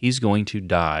he's going to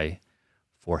die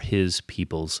for his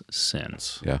people's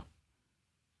sins. Yeah.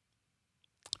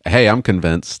 Hey, I'm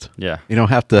convinced. Yeah. You don't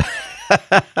have to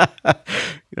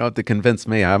convince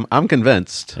me. I'm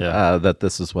convinced that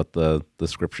this is what the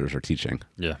scriptures are teaching.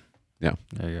 Yeah. Yeah.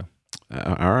 There you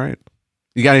go. All right.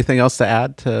 You got anything else to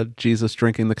add to Jesus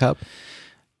drinking the cup?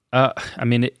 I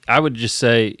would just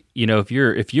say,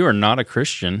 if you are not a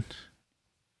Christian,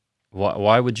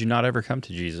 why would you not ever come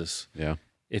to Jesus? Yeah.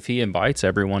 If he invites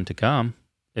everyone to come,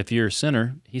 if you're a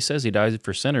sinner, he says he dies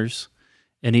for sinners,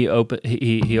 and he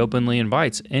openly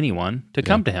invites anyone to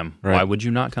come to him. Right. Why would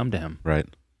you not come to him? Right.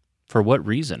 For what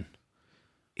reason?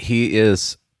 He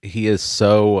is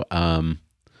so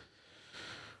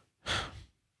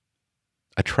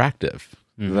attractive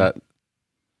that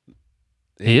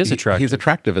he is attractive. He's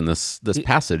attractive in this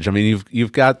passage.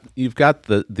 You've got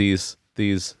these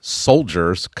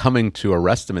soldiers coming to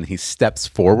arrest him, and he steps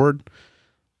forward.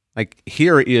 Like,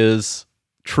 here is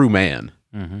true man.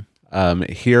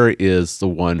 Here is the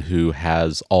one who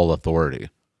has all authority.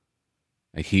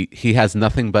 Like, he has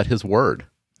nothing but his word.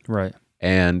 Right.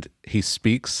 And he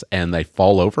speaks and they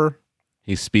fall over.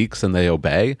 He speaks and they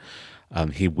obey.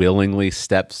 He willingly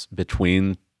steps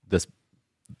between this,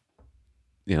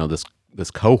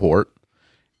 this cohort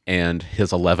and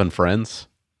his 11 friends,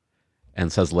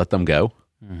 and says, "Let them go."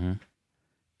 Mm-hmm.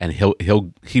 And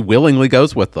he willingly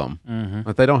goes with them. Mm-hmm.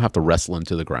 But they don't have to wrestle him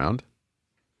to the ground.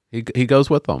 He goes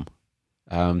with them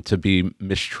to be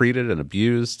mistreated and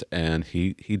abused, and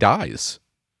he dies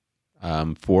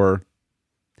for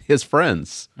his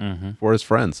friends. Mm-hmm. For his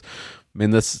friends. I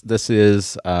mean, this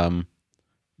is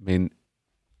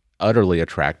utterly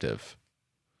attractive.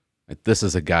 Like, this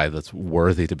is a guy that's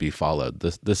worthy to be followed.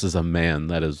 This is a man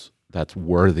that's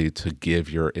worthy to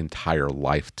give your entire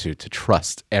life to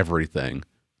trust everything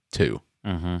to,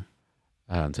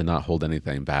 to not hold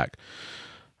anything back.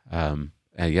 And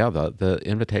yeah, the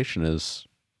invitation is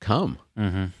come.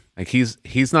 Mm-hmm. Like,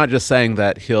 he's not just saying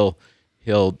that he'll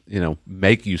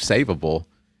make you savable.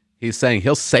 He's saying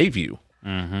he'll save you.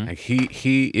 Mm-hmm. Like,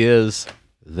 he is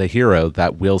the hero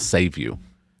that will save you.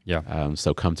 Yeah.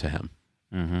 So come to him.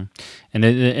 Mm-hmm.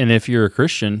 And if you're a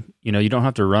Christian, you don't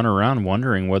have to run around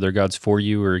wondering whether God's for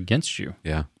you or against you.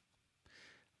 Yeah.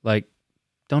 Like,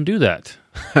 don't do that.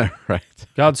 Right.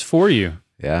 God's for you.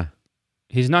 Yeah.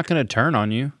 He's not going to turn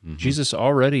on you. Mm-hmm. Jesus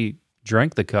already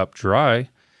drank the cup dry.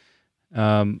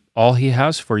 All he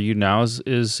has for you now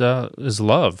is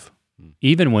love.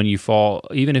 Even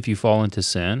if you fall into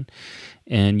sin,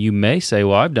 and you may say,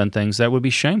 "Well, I've done things that would be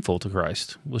shameful to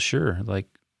Christ." Well, sure, like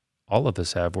all of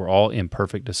us have. We're all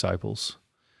imperfect disciples,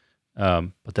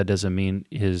 but that doesn't mean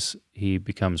he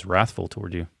becomes wrathful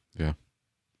toward you. Yeah.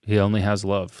 He only has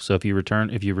love. So if you return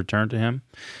to him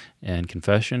and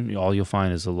confession, all you'll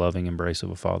find is the loving embrace of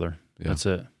a father. Yeah. That's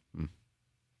it.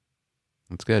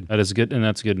 That's good. That is good, and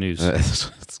that's good news.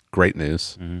 It's great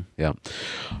news. Mm-hmm. Yeah.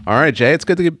 All right, Jay. It's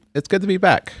good to be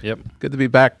back. Yep. Good to be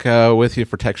back with you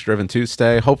for Text Driven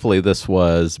Tuesday. Hopefully, this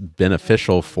was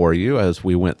beneficial for you as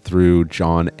we went through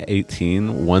John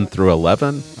 18, 1 through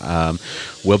 11.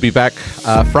 We'll be back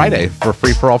Friday for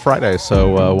Free for All Friday,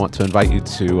 so want to invite you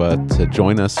to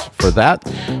join us for that.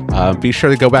 Be sure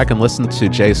to go back and listen to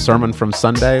Jay's sermon from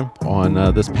Sunday on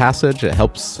this passage. It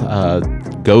helps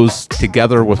goes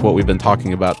together with what we've been talking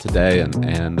about today,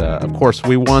 and of course,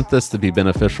 we want this to be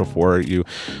beneficial for you.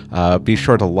 Be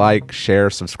sure to like, share,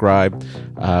 subscribe,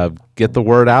 get the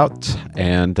word out,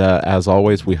 and as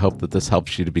always, we hope that this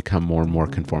helps you to become more and more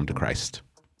conformed to Christ.